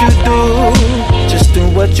don't you just do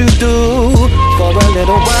what you do for a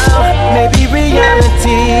little while? Maybe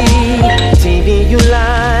reality TV you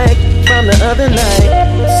like from the other night.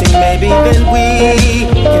 See, maybe then we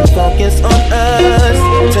can focus on us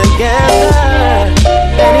together,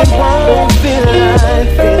 and it won't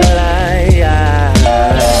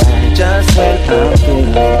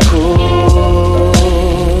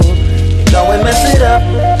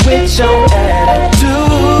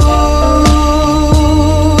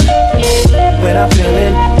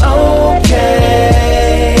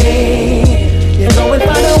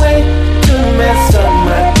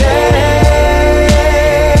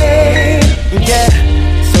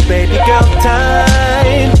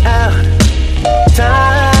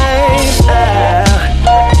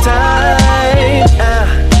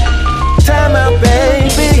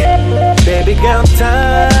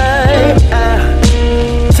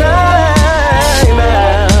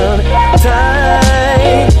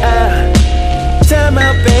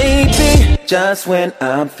just when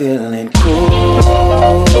I'm feeling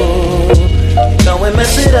cool. You go and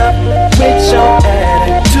mess it up with your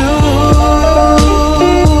attitude.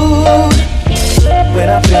 When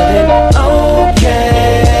I'm feeling okay,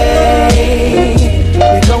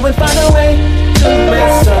 you go and find a way to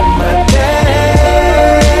mess up my day.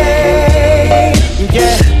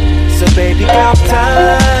 Yeah, so baby girl,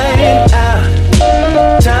 time out,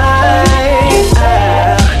 time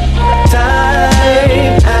out,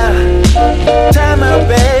 time out, time out,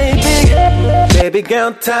 baby. Baby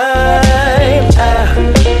girl, time out,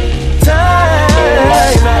 time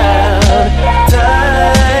out,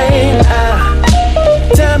 time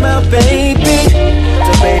out, time out, baby.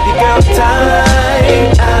 So baby girl,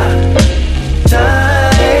 time out,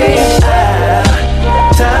 time out,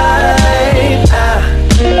 time out,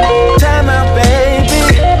 time out, baby.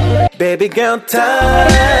 Baby girl, time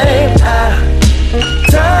out,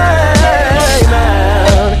 time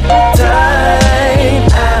out, time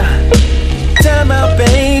out, time out,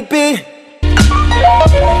 baby.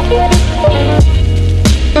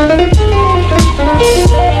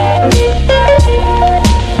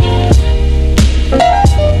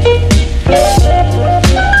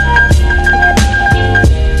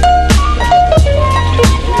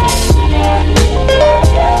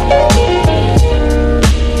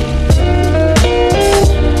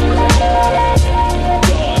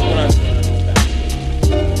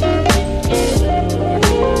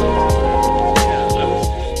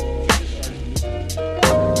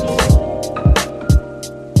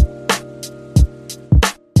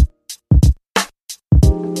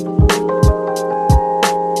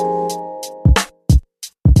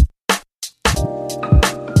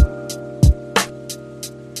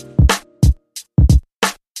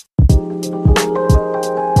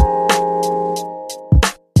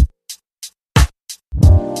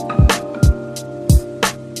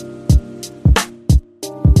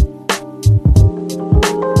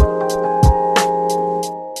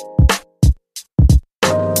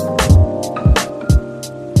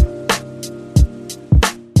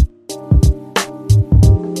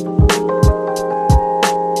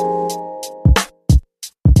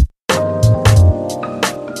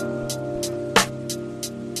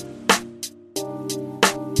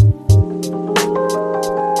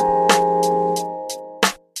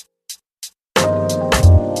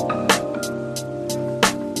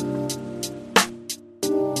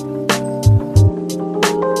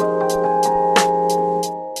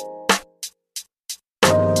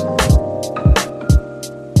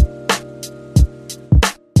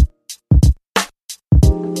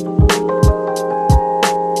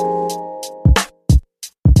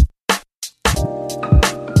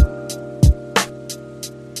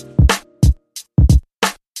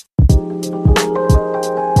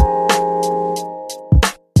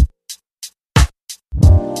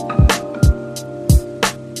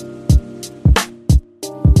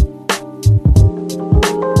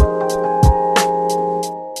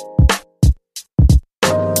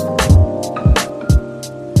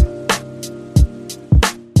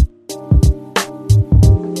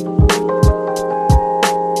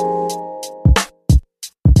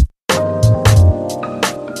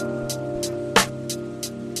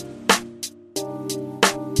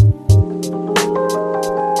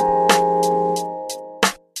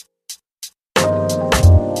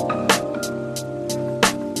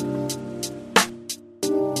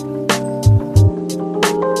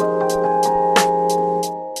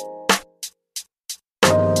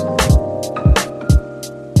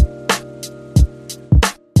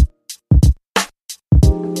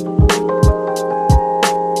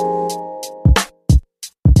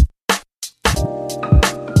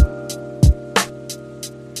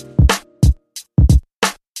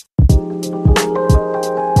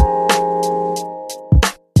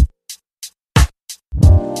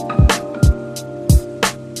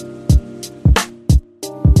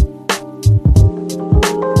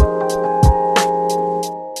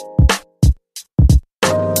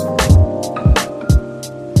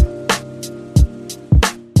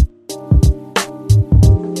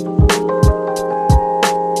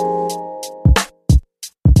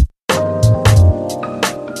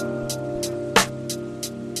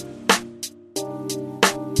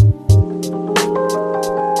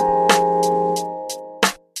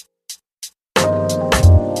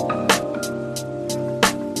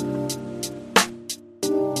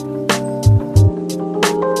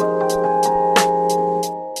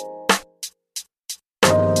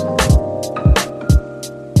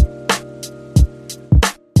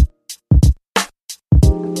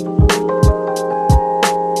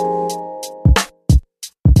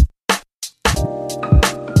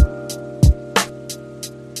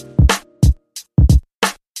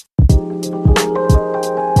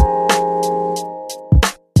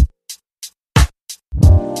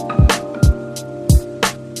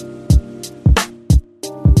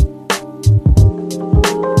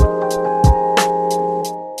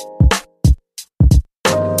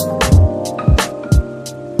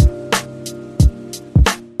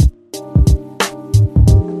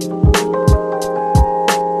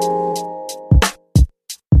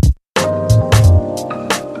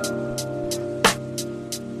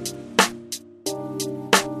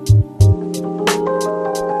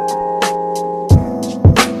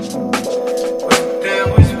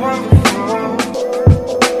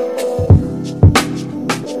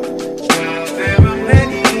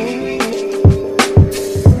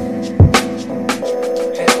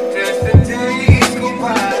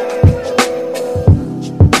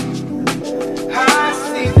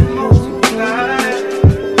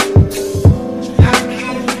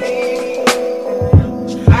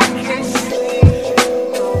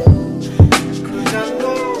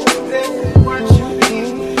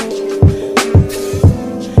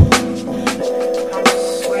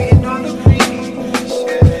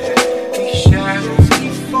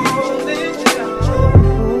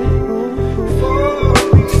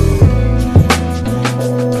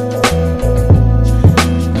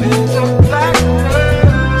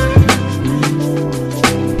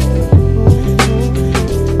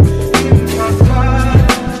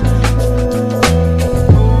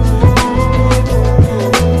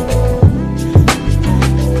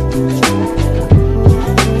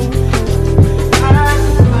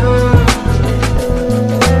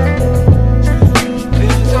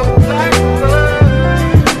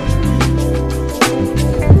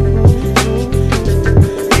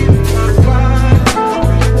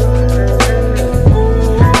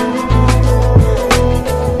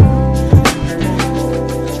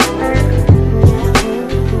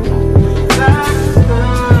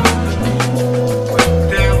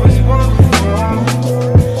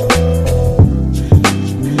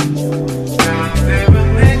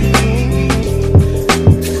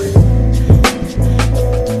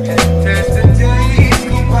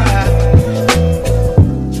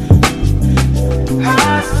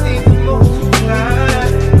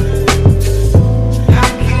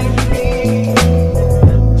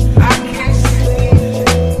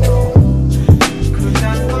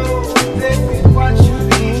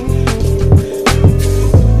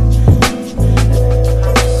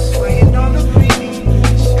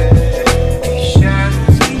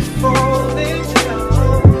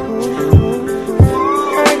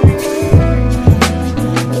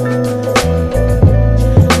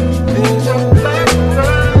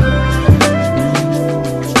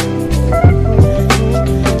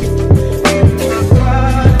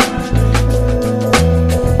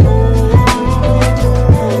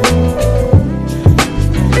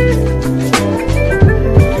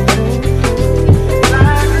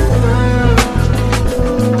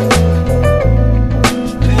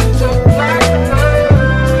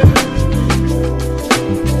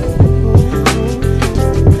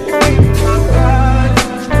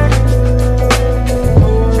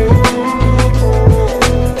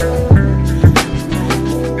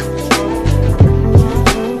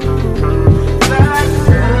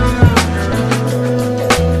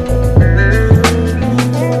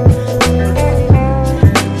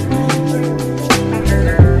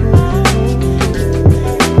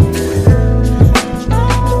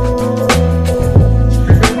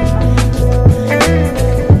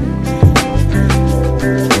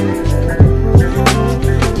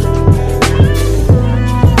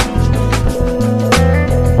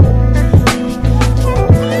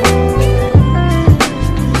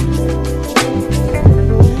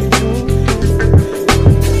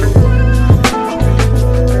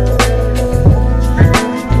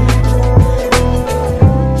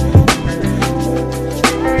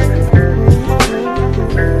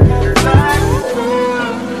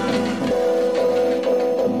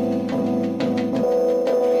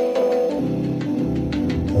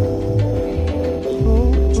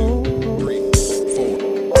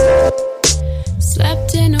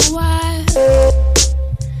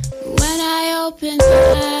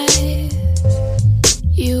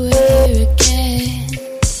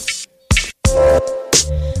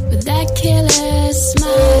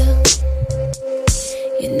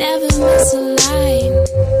 never miss a line,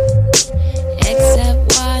 except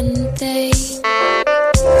one thing.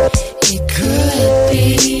 It could be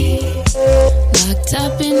locked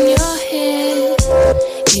up in your head.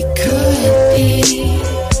 It could be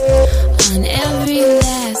on every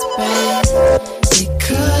last breath. It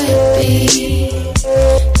could be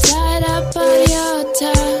tied up on your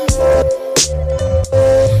tongue,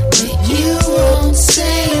 but you won't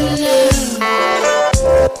say love.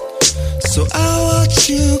 So I watch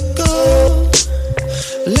you go,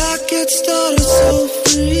 like it started so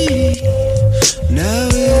free. Now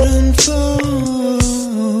it unfolds,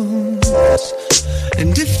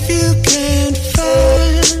 and if you can't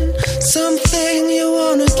find something you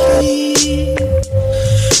wanna keep,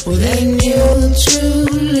 well then you'll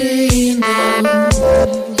truly know.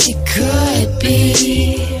 It could be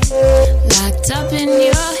locked up in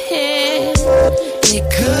your head. It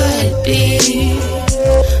could be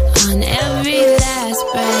on every last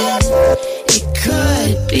breath. It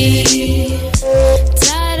could be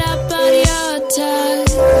tied up on your tongue,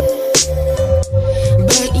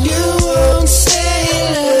 but you won't say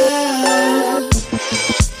love.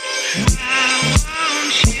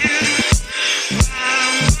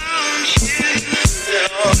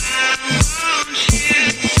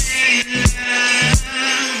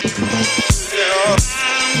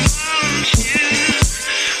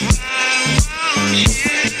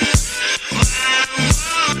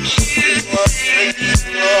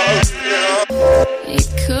 It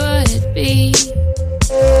could be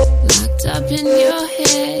locked up in your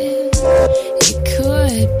head. It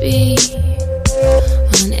could be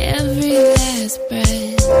on every last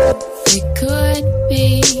breath. It could be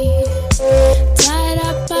tied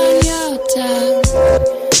up on your tongue,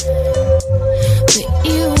 but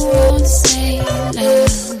you won't say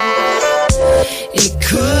love. It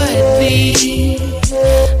could be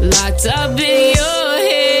locked up in your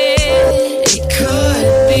head. It could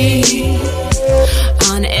be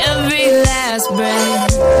on every last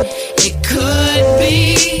breath. It could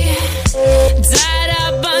be tied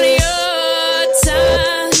up on your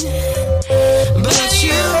tongue, but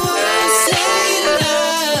you won't say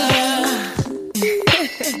love.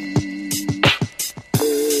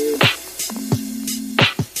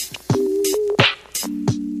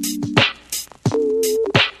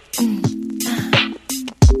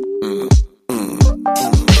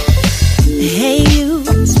 Hey, you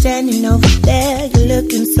standing over there, you're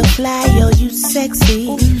looking so fly, yo, you sexy.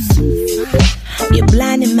 You're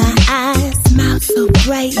blinding my eyes, smile so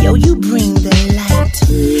bright, yo, you bring the light.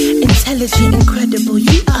 Intelligent, incredible,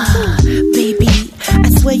 you are, baby. I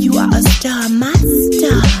swear you are a star, my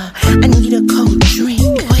star. I need a cold drink,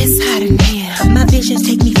 boy, it's hot in here. My visions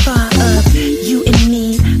take me far up, you and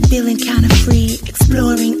me, feeling kinda free,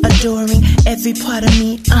 exploring, adoring every part of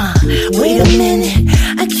me. Wait a minute,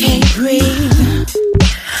 I can't breathe.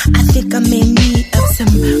 I think I'm in need of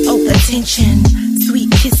some attention, sweet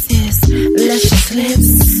kisses, luscious lips.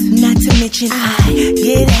 Not to mention I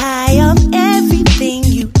get high on everything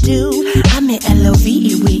you do. I'm in LOVE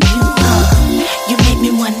with you. You make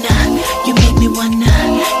me wanna, you make me wanna,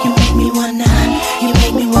 you make me wanna, you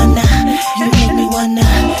make me wanna, you make me wanna,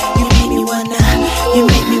 you make me wanna, you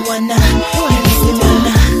make me wanna, you make me wanna.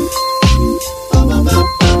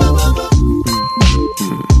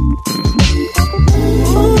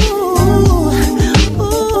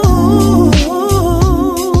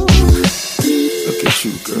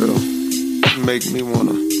 Make me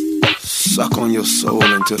wanna suck on your soul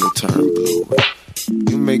until it turn blue.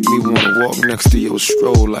 You make me wanna walk next to your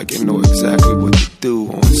stroll like you know exactly what to do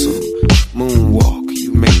on some moonwalk.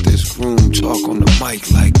 You make this room talk on the mic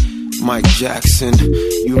like Mike Jackson.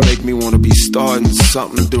 You make me wanna be starting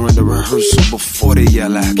something during the rehearsal before they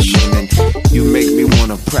yell action. And you make me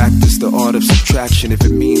wanna practice the art of subtraction if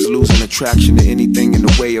it means losing attraction to anything in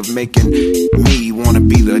the way of making me wanna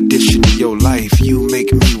be the addition to your life. You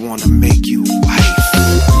make me wanna make you wife.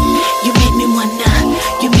 You make me wanna,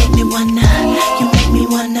 you make me wanna, you make me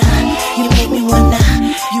wanna, you make me wanna,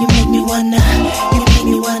 you make me wanna, you make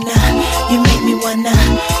me wanna, you make me wanna,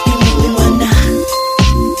 you make me wanna.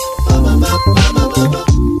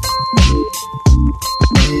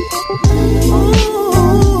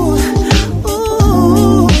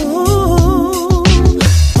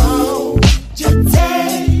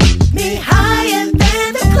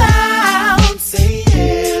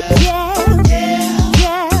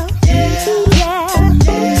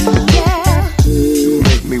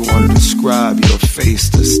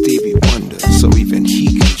 To Stevie Wonder, so even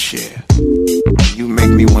he can share. You make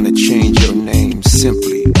me want to change your name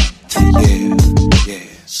simply to yeah, yeah.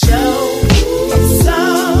 Show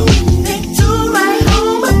something to write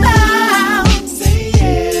home about. Say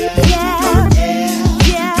yeah.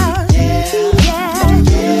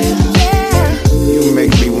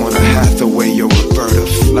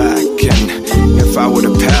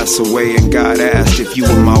 pass away and God asked if you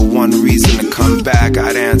were my one reason to come back,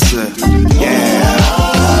 I'd answer, yeah.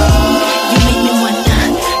 You make me wonder,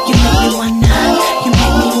 you make me wonder, you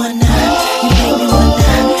make me wonder, you make me wonder,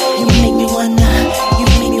 you make me wonder, you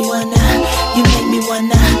make me wonder, you make me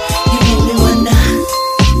wonder, you make me wonder.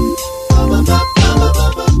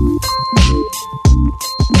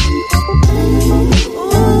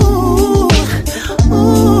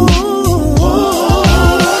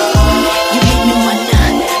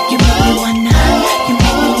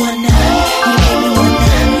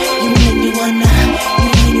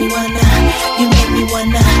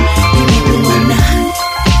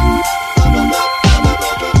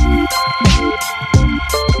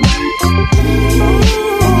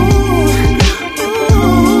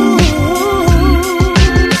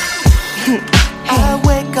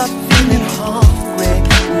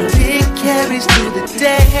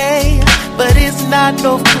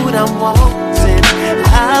 No food I'm wanting,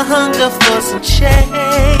 I hunger for some change.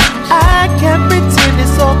 I can't pretend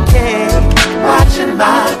it's okay, watching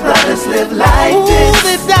my brothers live like this.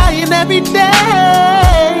 They're dying every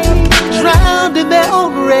day, drowned in their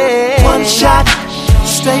own rage. One shot,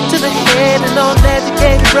 straight to the head, and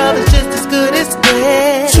uneducated brothers just as good as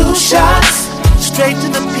dead. Two shots, straight to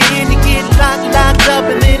the pen, you get locked up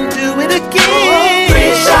and then do it again.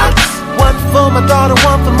 Three shots, one for my daughter,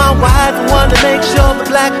 one for my wife, and one to make sure the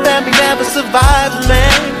black family never survives.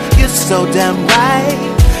 Man, you're so damn right,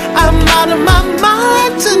 I'm out of my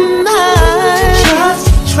mind tonight.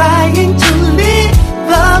 Just trying to live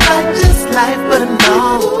the righteous life, but no,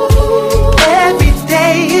 every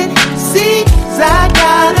day it seems I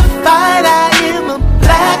gotta fight. I am a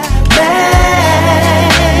black man,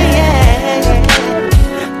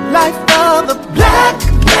 life for the black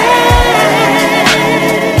man,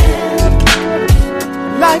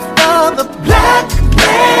 life for the black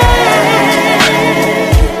man.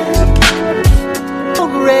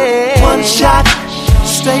 One shot,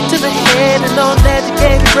 straight to the head, and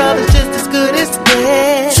uneducated brothers just as good as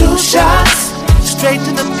dead. Two shots, straight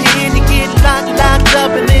to the pen, you get locked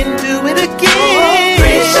up and then do it again.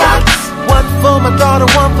 Three shots, one for my daughter,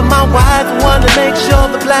 one for my wife, and one to make sure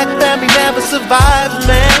the black family never survives.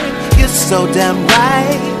 Man, you're so damn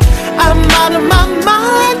right, I'm out of my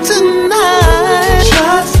mind tonight.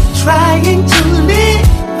 Just trying to live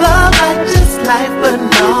the righteous life, but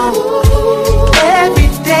no, every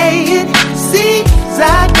day it seems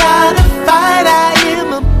I gotta fight. I am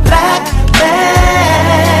a black man,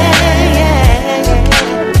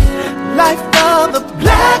 life for the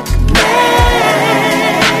black man.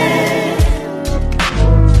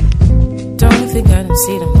 Don't think I don't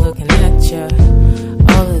see them looking at ya.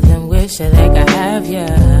 All of them wish that they could have ya.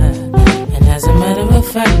 As a matter of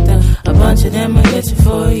fact, a bunch of them are itching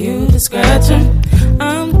for you to scratch them.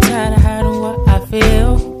 I'm tired of hiding what I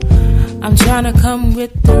feel. I'm trying to come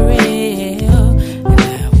with the real, and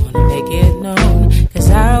I wanna make it known, 'cause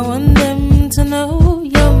I want them to know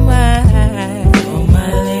you're my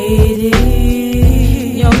lady.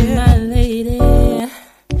 You're my lady.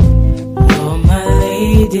 You're my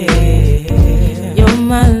lady. You're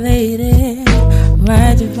my lady. My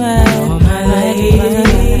divine. You're my lady.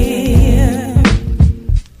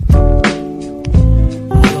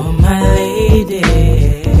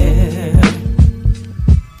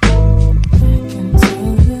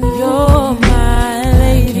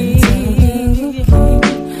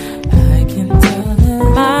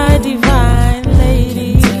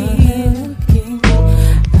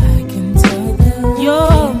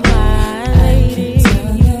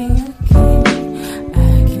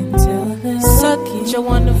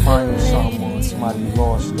 Somebody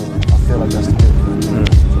lost though. I feel like that's the